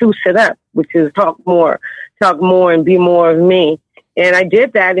want you to spruce it up, which is talk more and be more of me. And I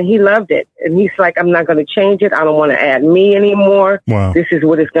did that, and he loved it. And he's like, I'm not going to change it. I don't want to add me anymore. Wow. This is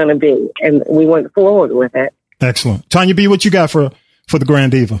what it's going to be. And we went forward with it. Excellent. Tanya B., what you got for the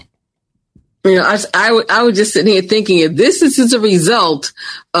Grand Diva? I was just sitting here thinking, if this is a result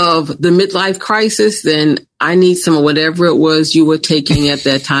of the midlife crisis, then I need some of whatever it was you were taking at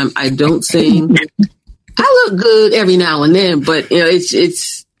that time. I don't sing. I look good every now and then, but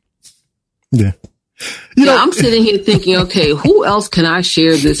it's yeah. I'm sitting here thinking, okay, who else can I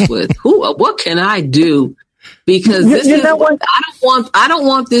share this with? What can I do? Because I don't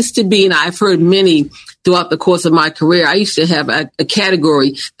want this to be, and I've heard many throughout the course of my career. I used to have a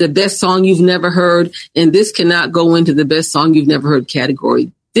category, the best song you've never heard, and this cannot go into the best song you've never heard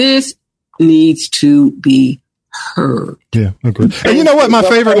category. This needs to be heard. Yeah, I agree. And you know what? My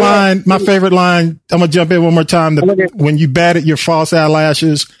favorite line, I'm going to jump in one more time. When you batted your false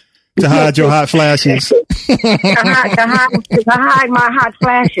eyelashes to hide your hot flashes. to hide my hot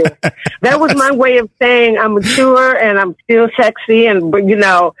flashes. That was my way of saying I'm mature and I'm still sexy, but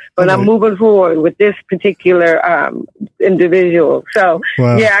I'm moving forward with this particular individual. So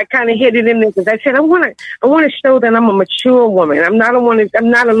yeah, I kind of hit it in there because I said I want to show that I'm a mature woman. I'm not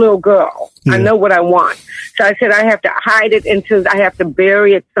a little girl. Yeah. I know what I want. So I said I have to hide it until I have to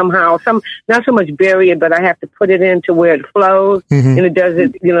bury it somehow. Not so much bury it, but I have to put it into where it flows, and it does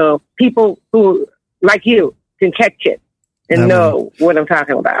it. People who like you can catch it and know what I'm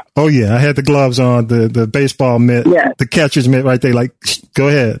talking about. Oh yeah, I had the gloves on, the baseball mitt, the catcher's mitt right there. Like, go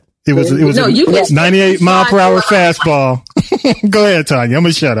ahead. It was a 98 mile per hour fastball. Go ahead, Tanya. I'm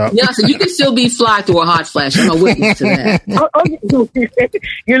gonna shut up. Yeah, so you can still be fly through a hot flash. I'm a witness to that.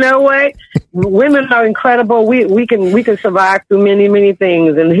 You know what? Women are incredible. We can survive through many, many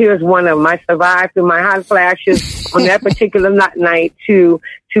things, and here's one of them. I survived through my hot flashes on that particular night to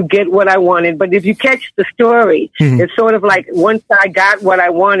get what I wanted. But if you catch the story, it's sort of like once I got what I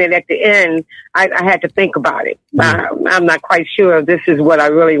wanted at the end, I had to think about it. I'm not quite sure if this is what I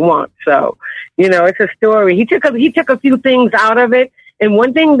really want. So, it's a story. He took a few things out of it. And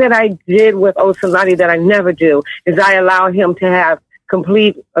one thing that I did with Osalati that I never do is I allow him to have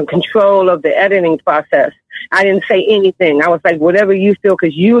complete control of the editing process. I didn't say anything. I was like, whatever you feel,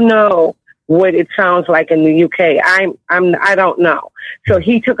 because what it sounds like in the UK. I don't know. So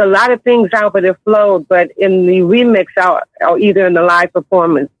he took a lot of things out, but it flowed. But in the remix, or either in the live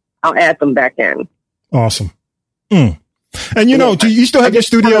performance, I'll add them back in. Awesome. And do you still have your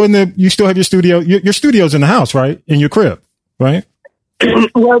studio your studio's in the house, right? In your crib, right?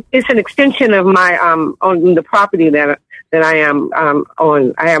 Well, it's an extension of my on the property that I am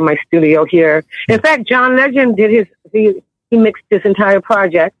on. I have my studio here. In fact, John Legend did he mixed this entire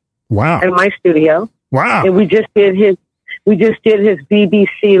project. Wow. In my studio. Wow. And we just did his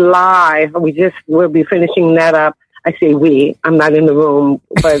BBC Live. We'll be finishing that up. I say we. I'm not in the room,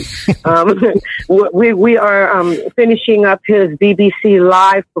 but we are finishing up his BBC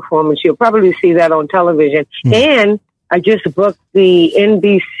Live performance. You'll probably see that on television. And I just booked the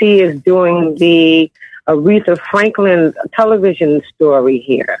NBC is doing the Aretha Franklin television story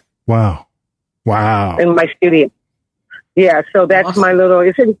here. Wow. In my studio. Yeah, so that's awesome.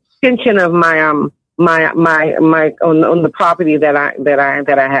 It's an extension of my on the property that I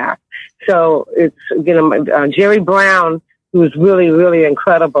have. So it's Jerry Brown, who's really, really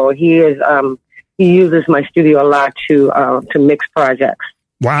incredible. He uses my studio a lot to mix projects.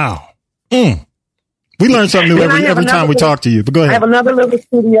 Wow. We learn something new every time we talk to you. But go ahead. I have another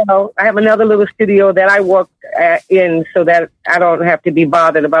little studio that I work in, so that I don't have to be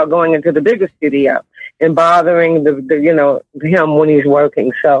bothered about going into the bigger studio and bothering him when he's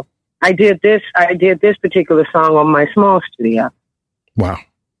working. So I did this particular song on my small studio. Wow.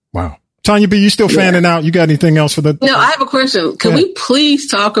 Tanya B, you still fanning out? You got anything else for the? No, I have a question. Can we please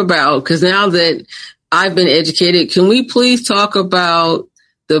talk about, because now that I've been educated, can we please talk about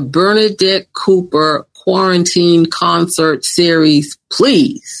the Bernadette Cooper Quarantine Concert Series,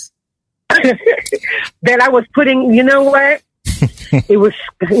 please? That I was putting, you know what? It was,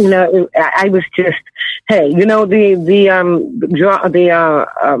 I was just, hey, the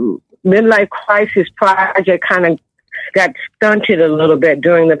Midlife Crisis Project kind of got stunted a little bit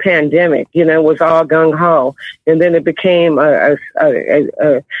during the pandemic. It was all gung ho, and then it became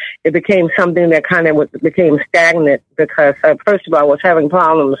it became something that kind of became stagnant because first of all, I was having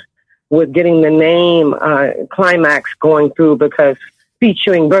problems with getting the name Climax going through because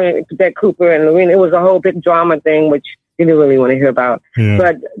featuring Bernadette Cooper and Lorena, it was a whole big drama thing, which you didn't really want to hear about. Yeah.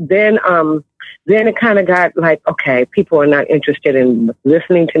 But then it kind of got like, okay, people are not interested in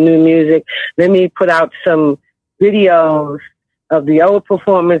listening to new music. Let me put out some videos of the old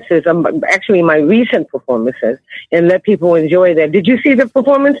performances, actually my recent performances, and let people enjoy that. Did you see the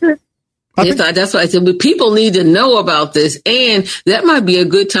performances? That's what I said. But people need to know about this, and that might be a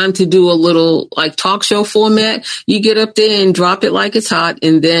good time to do a little like talk show format. You get up there and drop it like it's hot,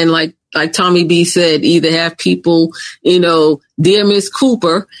 and then like Tommy B said, either have people, dear Miss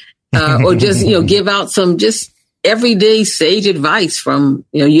Cooper, or just give out some just everyday sage advice from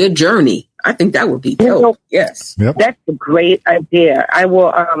your journey. I think that would be dope. Yes. Yep. That's a great idea. I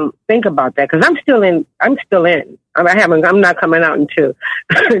will think about that because I'm still in. I'm not coming out until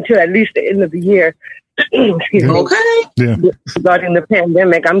at least the end of the year. Excuse me. Okay. Yeah. Regarding the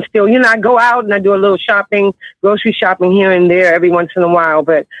pandemic, I'm still, I go out and I do a little shopping, grocery shopping here and there every once in a while,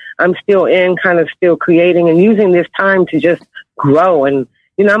 but I'm still still creating and using this time to just grow. And,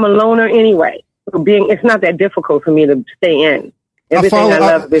 I'm a loner anyway. So it's not that difficult for me to stay in. Everything I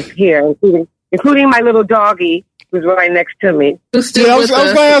love is here, including my little doggie who's right next to me. I was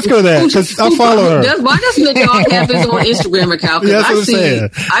going to ask her that because I follow her. Why doesn't the dog have his own Instagram account? Because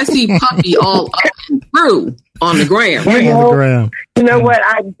I see Puppy all up and through on the gram. You know what?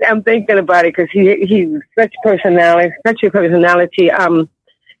 I'm thinking about it because he's such a personality.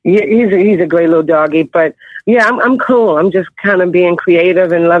 He's a great little doggy, but yeah, I'm cool. I'm just kind of being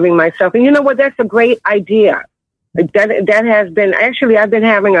creative and loving myself. And you know what? That's a great idea. That has been, actually, I've been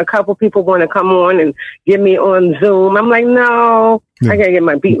having a couple people want to come on and get me on Zoom. I'm like, no, I got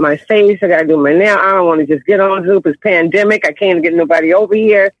to beat my face. I got to do my nail. I don't want to just get on Zoom. It's pandemic. I can't get nobody over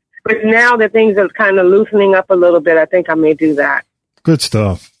here. But now that things are kind of loosening up a little bit, I think I may do that. Good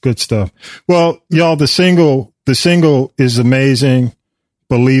stuff. Well, y'all, the single is amazing.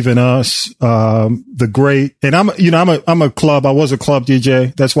 Believe in Us, the great, and I'm a club. I was a club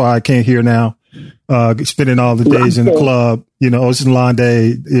DJ. That's why I can't hear now. Spending all the days in the club, Ocean Lande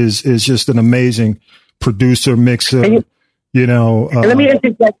is just an amazing producer, mixer, Let me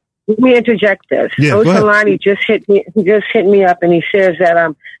interject this. Yeah, Ocean Lande just hit me up and he says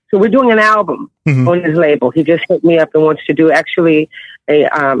that, so we're doing an album on his label. He just hit me up and wants to do actually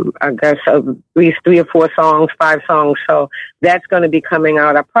I guess at least 3 or 4 songs, 5 songs. So that's going to be coming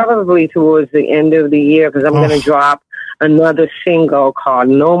out probably towards the end of the year because I'm going to drop another single called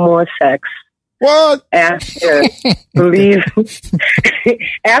No More Sex. What? After Believe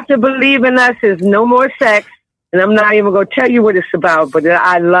in Us is No More Sex. And I'm not even going to tell you what it's about, but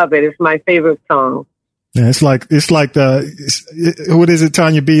I love it. It's my favorite song. Yeah, it's like what is it,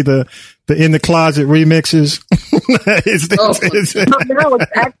 Tanya B? The In the Closet remixes. No,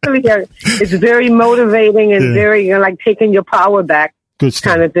 it's actually it's very motivating and very like taking your power back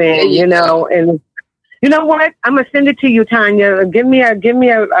kind of thing, you know. And you know what? I'm gonna send it to you, Tanya. Give me a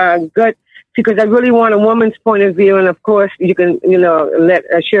good, because I really want a woman's point of view, and of course you can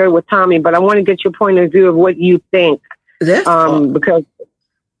share it with Tommy. But I want to get your point of view of what you think, because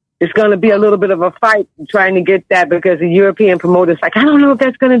it's going to be a little bit of a fight trying to get that, because the European promoters like, I don't know if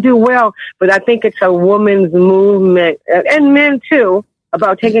that's going to do well, but I think it's a woman's movement, and men too,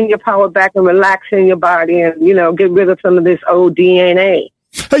 about taking your power back and relaxing your body and, you know, get rid of some of this old DNA.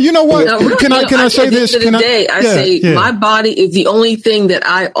 Hey, you know what? Can I say this? My body is the only thing that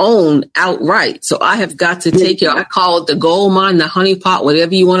I own outright. So I have got to take care. I call it the gold mine, the honeypot,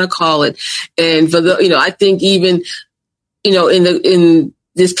 whatever you want to call it. And for I think even, in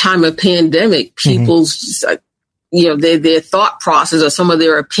this time of pandemic, people's, their thought process or some of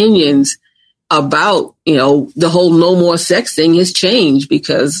their opinions about, the whole no more sex thing has changed,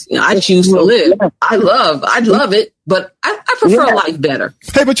 because I choose to live. I'd love it, but I prefer life better.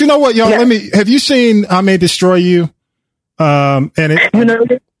 Hey, but you know what, y'all? Have you seen I May Destroy You? Go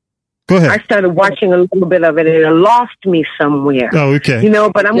ahead. I started watching a little bit of it, and it lost me somewhere. Oh, okay.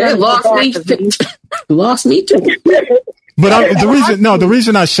 But I'm going to lost me too. But the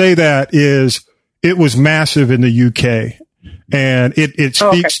reason I say that is it was massive in the UK, and it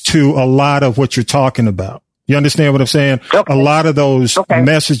speaks to a lot of what you're talking about. You understand what I'm saying? Okay. A lot of those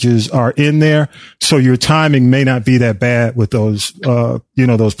messages are in there. So your timing may not be that bad with those,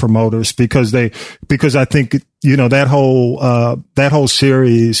 those promoters, because I think, that whole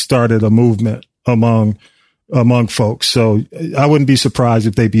series started a movement among folks. So I wouldn't be surprised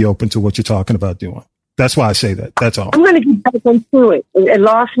if they'd be open to what you're talking about doing. That's why I say that. That's all. I'm going to get back into it. It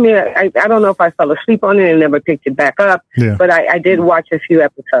lost me. I don't know if I fell asleep on it and never picked it back up. Yeah. But I did watch a few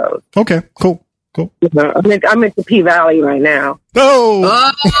episodes. Okay, cool. I'm into P-Valley right now. Oh,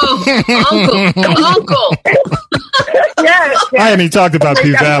 Uncle. Yes. I haven't even talked about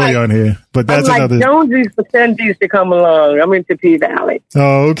P-Valley on here, but that's another. Jonesy's for Cindy's to come along. I'm into P-Valley.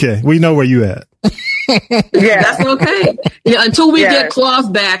 Oh, okay. We know where you at. Yeah, that's okay. Until we get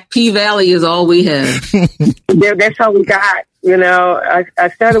cloth back, P-Valley is all we have. That's all we got. I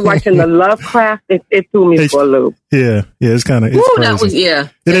started watching the Lovecraft. It threw me for a loop. Yeah, it's kind of crazy. It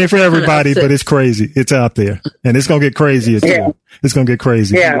ain't for everybody, but it's crazy. It's out there, and it's gonna get crazier too. Yeah. It's gonna get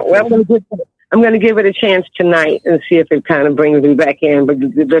crazy. Yeah, well, I'm gonna give it a chance tonight and see if it kind of brings me back in. But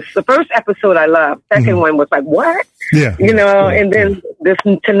the first episode I loved. Second one was like, what? Yeah, and then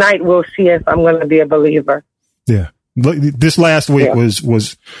tonight we'll see if I'm gonna be a believer. Yeah. This last week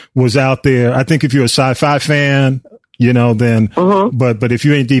was out there. I think if you're a sci-fi fan, then, but if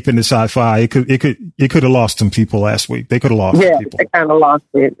you ain't deep into sci-fi, it could have lost some people last week. They could have lost some people. They kind of lost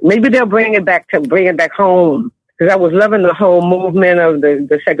it. Maybe they'll bring it back home. Because I was loving the whole movement of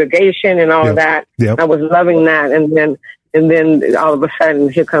the segregation and all of that. Yep. I was loving that. And then all of a sudden,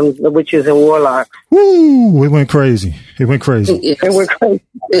 here comes the witches and warlocks. Woo! It went crazy. It went crazy.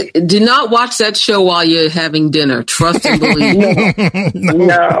 Do not watch that show while you're having dinner. Trust and believe.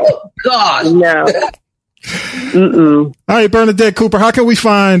 No. God. No. All right, Bernadette Cooper, how can we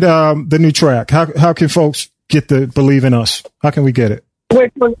find the new track? How can folks get the Believe in Us? How can we get it?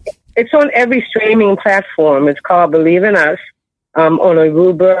 It's on every streaming platform. It's called Believe in Us, on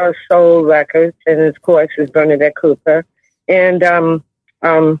Aruba Soul Records, and of course it's Bernadette Cooper. And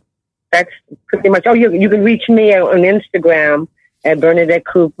that's pretty much. Oh, you can reach me on Instagram at Bernadette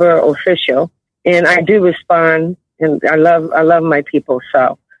Cooper Official, and I do respond. And I love my people,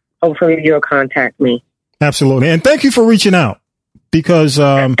 so hopefully you'll contact me. Absolutely. And thank you for reaching out, because,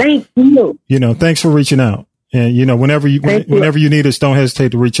 thank you. Thanks for reaching out. And, whenever you need us, don't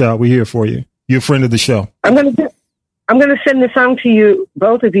hesitate to reach out. We're here for you. You're a friend of the show. I'm going to send the song to you,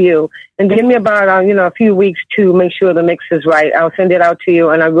 both of you, and give me about, a few weeks to make sure the mix is right. I'll send it out to you,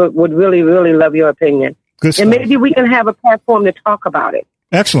 and I would really, really love your opinion. Good stuff. And maybe we can have a platform to talk about it.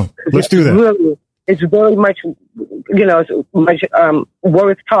 Excellent. Let's do that. It's very much,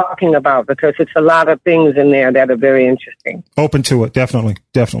 worth talking about, because it's a lot of things in there that are very interesting. Open to it. Definitely.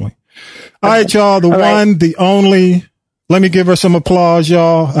 All right, y'all. The one, the only. Let me give her some applause,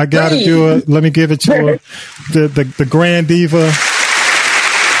 y'all. I got to do it. Let me give it to her. The grand diva,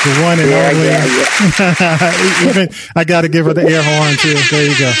 the one and only. Yeah. I got to give her the air horn too. There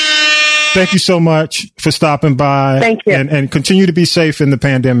you go. Thank you so much for stopping by. Thank you. And continue to be safe in the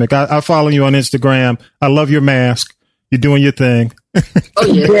pandemic. I follow you on Instagram. I love your mask. You're doing your thing. Oh,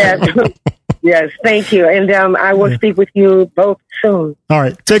 yeah. Yes, thank you. And I will speak with you both soon. All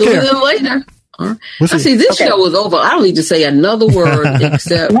right. Take care. Later. I see this show is over. I don't need to say another word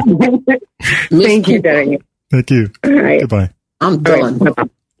except Thank you, Daniel. Thank you. All right. Goodbye. I'm done.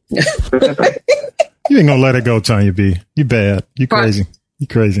 You ain't gonna let it go, Tanya B. You bad. You crazy. You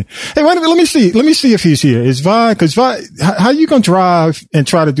crazy. Hey, wait a minute. Let me see. Let me see if he's here. Is Vi? Because Vi, how you gonna drive and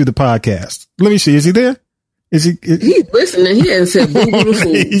try to do the podcast? Let me see. Is he there? He's listening. He hasn't said boo boo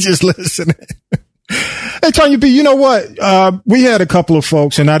fool. He's just listening. Hey, Tanya B, you know what? We had a couple of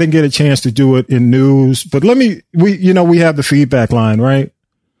folks, and I didn't get a chance to do it in news, but we have the feedback line, right?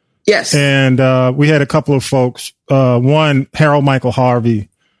 Yes. And we had a couple of folks. One, Harold Michael Harvey.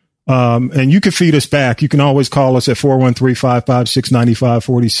 And you can feed us back. You can always call us at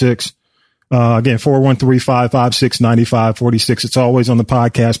 413-556-9546. Again, 413-556-9546. It's always on the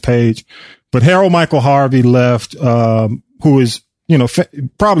podcast page. But Harold Michael Harvey left, who is,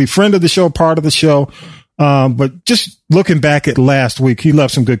 probably friend of the show, part of the show. But just looking back at last week, he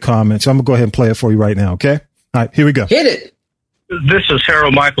left some good comments. I'm going to go ahead and play it for you right now. Okay. All right, here we go. Hit it. This is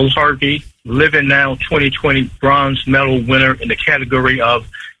Harold Michael Harvey, Living Now 2020 bronze medal winner in the category of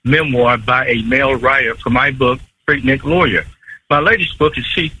memoir by a male writer for my book, Freaknik Lawyer. My latest book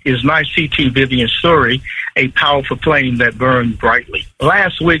is my C.T. Vivian story, A Powerful Flame That Burned Brightly.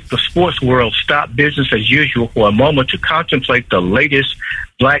 Last week, the sports world stopped business as usual for a moment to contemplate the latest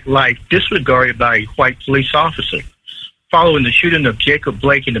black life disregarded by a white police officer, following the shooting of Jacob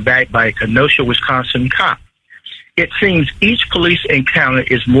Blake in the back by a Kenosha, Wisconsin cop. It seems each police encounter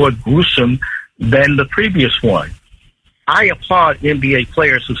is more gruesome than the previous one. I applaud NBA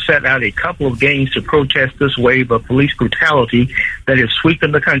players who set out a couple of games to protest this wave of police brutality that is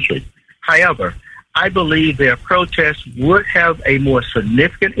sweeping the country. However, I believe their protests would have a more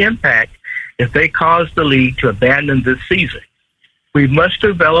significant impact if they caused the league to abandon this season. We must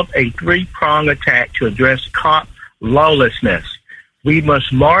develop a three-pronged attack to address cop lawlessness. We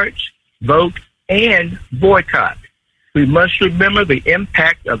must march, vote, and boycott. We must remember the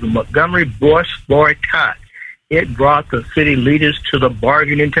impact of the Montgomery bus boycott. It brought the city leaders to the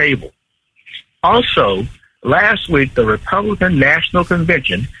bargaining table. Also, last week, the Republican National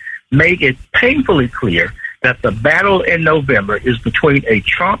Convention made it painfully clear that the battle in November is between a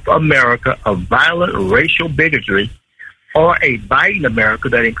Trump America of violent racial bigotry or a Biden America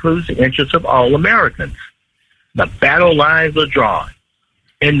that includes the interests of all Americans. The battle lines are drawn.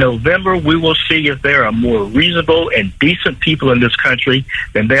 In November, we will see if there are more reasonable and decent people in this country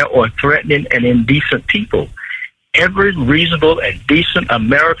than there are threatening and indecent people. Every reasonable and decent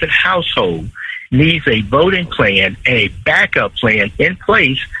American household needs a voting plan and a backup plan in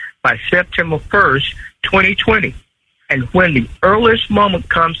place by September 1st, 2020. And when the earliest moment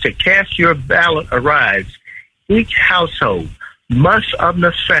comes to cast your ballot arrives, each household must of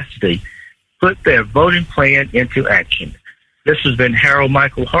necessity put their voting plan into action. This has been Harold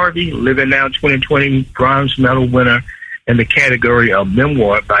Michael Harvey, Living Now 2020 bronze medal winner in the category of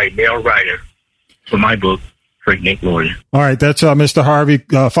memoir by a male writer for my book, Freaknik Lawyer. All right, that's Mr. Harvey.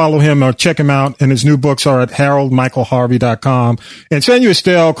 Follow him or check him out. And his new books are at haroldmichaelharvey.com. And Samuel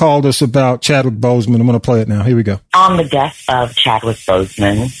Estelle called us about Chadwick Boseman. I'm going to play it now. Here we go. On the death of Chadwick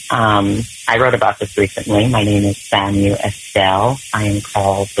Boseman, I wrote about this recently. My name is Samuel Estelle. I am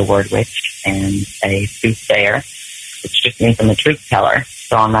called the Word Witch and a soothsayer, which just means I'm a truth teller.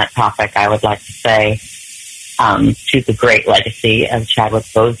 So on that topic, I would like to say to the great legacy of Chadwick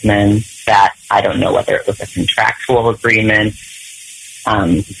Boseman that I don't know whether it was a contractual agreement,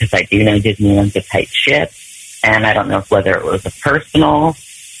 because I do know Disney owns a tight ship, and I don't know whether it was a personal,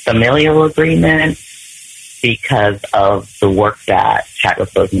 familial agreement because of the work that Chadwick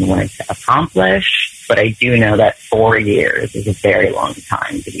Boseman wanted to accomplish. But I do know that 4 years is a very long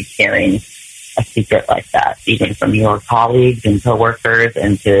time to be carrying a secret like that, even from your colleagues and coworkers,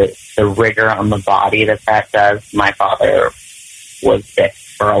 and to the rigor on the body that does. My father was sick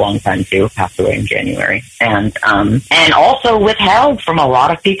for a long time too, passed away in January, and also withheld from a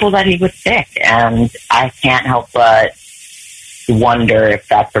lot of people that he was sick. And I can't help but wonder if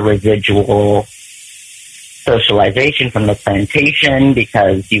that's a residual socialization from the plantation,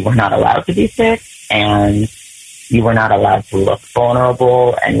 because you were not allowed to be sick and you were not allowed to look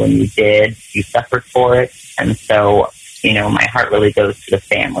vulnerable, and when you did, you suffered for it. And so, my heart really goes to the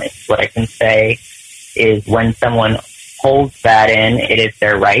family. What I can say is when someone holds that in, it is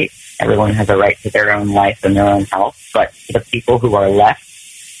their right. Everyone has a right to their own life and their own health. But the people who are left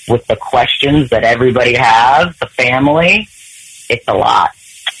with the questions that everybody has, the family, it's a lot.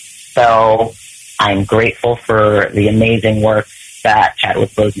 So I'm grateful for the amazing work that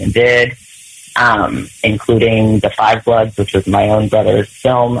Chadwick Boseman did, including The Five Bloods, which was my own brother's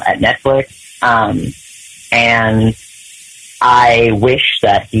film at Netflix. And I wish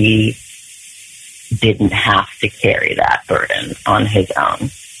that he didn't have to carry that burden on his own,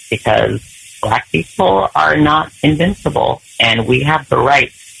 because Black people are not invincible, and we have the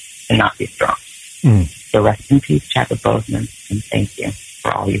right to not be strong. So rest in peace, Chadwick Boseman, and thank you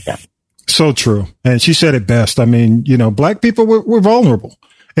for all you've done. So true. And she said it best. I mean, Black people, we're vulnerable.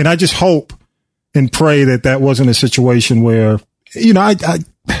 And I just hope and pray that wasn't a situation where, you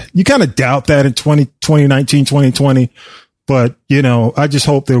kind of doubt that in 2019, 2020. But, I just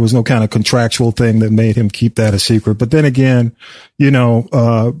hope there was no kind of contractual thing that made him keep that a secret. But then again,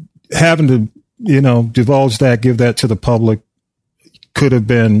 having to, divulge that, give that to the public could have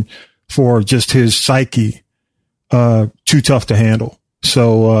been for just his psyche, too tough to handle.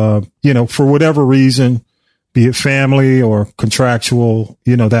 So, for whatever reason, be it family or contractual,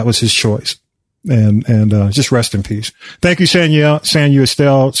 that was his choice. And just rest in peace. Thank you, Sanyu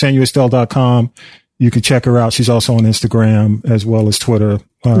Estelle, SanyuEstelle.com. You can check her out. She's also on Instagram as well as Twitter.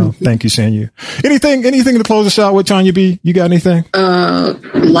 Thank you, Sanyu. Anything to close us out with, Tanya B? You got anything?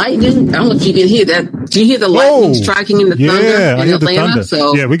 Lightning. I don't know if you can hear that. Did you hear the lightning striking in the thunder in Atlanta?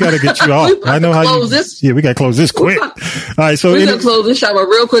 So yeah, we got to get you off. I know how you. Yeah, we got to close this quick. All right, so we're gonna close this shot, but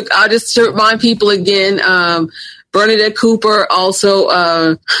real quick, I'll just remind people again. Bernadette Cooper also,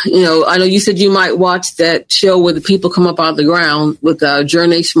 I know you said you might watch that show where the people come up out of the ground with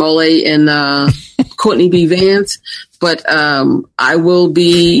Jernay Smollett and Courtney B. Vance. But I will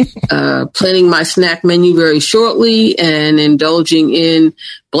be planning my snack menu very shortly and indulging in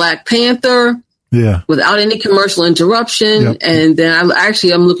Black Panther. Yeah. Without any commercial interruption. Yep. And then I'm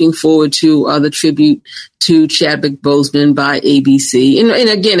looking forward to the tribute to Chadwick Boseman by ABC. And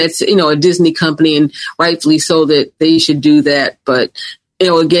again, it's, a Disney company, and rightfully so that they should do that. But,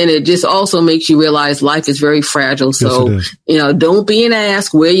 again, it just also makes you realize life is very fragile. So, yes, don't be an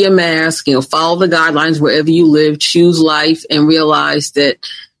ass, wear your mask, follow the guidelines wherever you live, choose life, and realize that,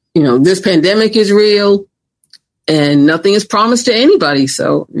 this pandemic is real and nothing is promised to anybody.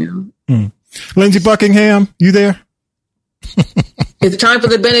 So, Lindsey Buckingham, you there? It's time for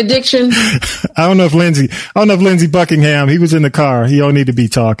the benediction. I don't know if Lindsey Buckingham, he was in the car. He don't need to be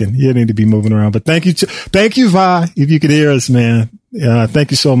talking. He don't need to be moving around. But thank you, Vi, if you could hear us, man.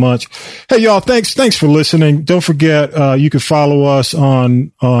 Thank you so much. Hey, y'all, thanks for listening. Don't forget, you can follow us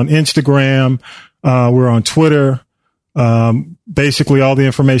on Instagram. We're on Twitter. Basically all the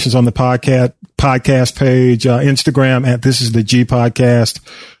information's on the podcast page, Instagram at This Is the G Podcast.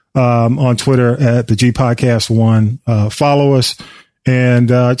 On Twitter at the G Podcast 1. Follow us, and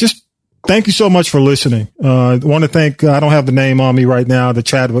just thank you so much for listening. I want to thank, I don't have the name on me right now. The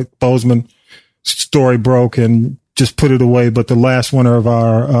Chadwick Boseman story broke and just put it away, but the last winner of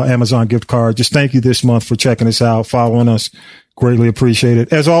our Amazon gift card, just thank you this month for checking us out, following us. Greatly appreciate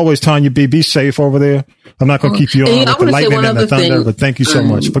it. As always, Tanya B, be safe over there. I'm not going to keep you on with the lightning and the thunder, but thank you so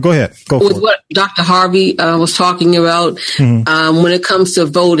much. But go ahead. Go for it. With what Dr. Harvey was talking about, when it comes to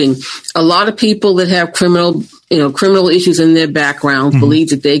voting, a lot of people that have criminal issues in their background believe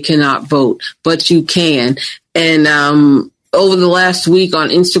that they cannot vote, but you can. And over the last week on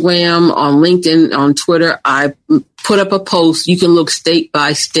Instagram, on LinkedIn, on Twitter, I put up a post. You can look state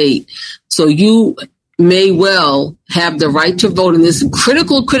by state. So you may well have the right to vote in this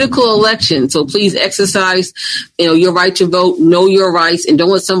critical election. So please exercise, your right to vote, know your rights, and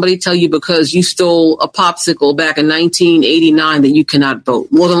don't let somebody tell you because you stole a popsicle back in 1989 that you cannot vote.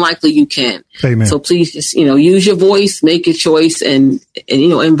 More than likely you can. Amen. So please just, use your voice, make a choice and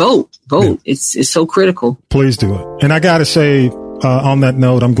vote. Vote. Yeah. It's so critical. Please do it. And I got to say, on that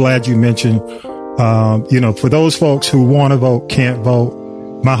note, I'm glad you mentioned, for those folks who want to vote, can't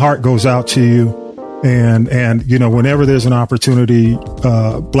vote, my heart goes out to you. And whenever there's an opportunity,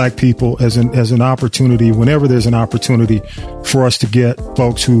 Black people as an opportunity, whenever there's an opportunity for us to get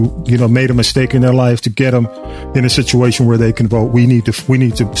folks who, made a mistake in their life, to get them in a situation where they can vote, we need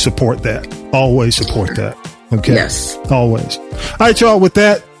to support that. Always support that. Okay. Yes. Always. All right, y'all. With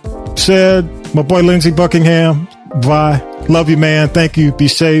that said, my boy Lindsey Buckingham, Vi, love you, man. Thank you. Be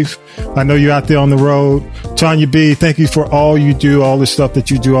safe. I know you're out there on the road. Tanya B, thank you for all you do, all the stuff that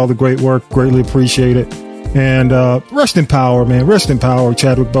you do, all the great work. Greatly appreciate it. And rest in power, man. Rest in power,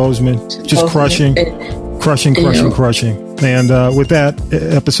 Chadwick Boseman. Just crushing. And with that,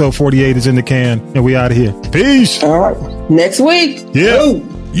 episode 48 is in the can, and we out of here. Peace. All right. Next week. Yeah. Ooh.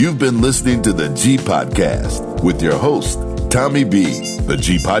 You've been listening to the G Podcast with your host, Tommy B. The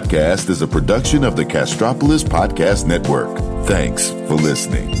G Podcast is a production of the Castropolis Podcast Network. Thanks for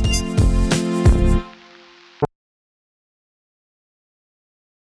listening.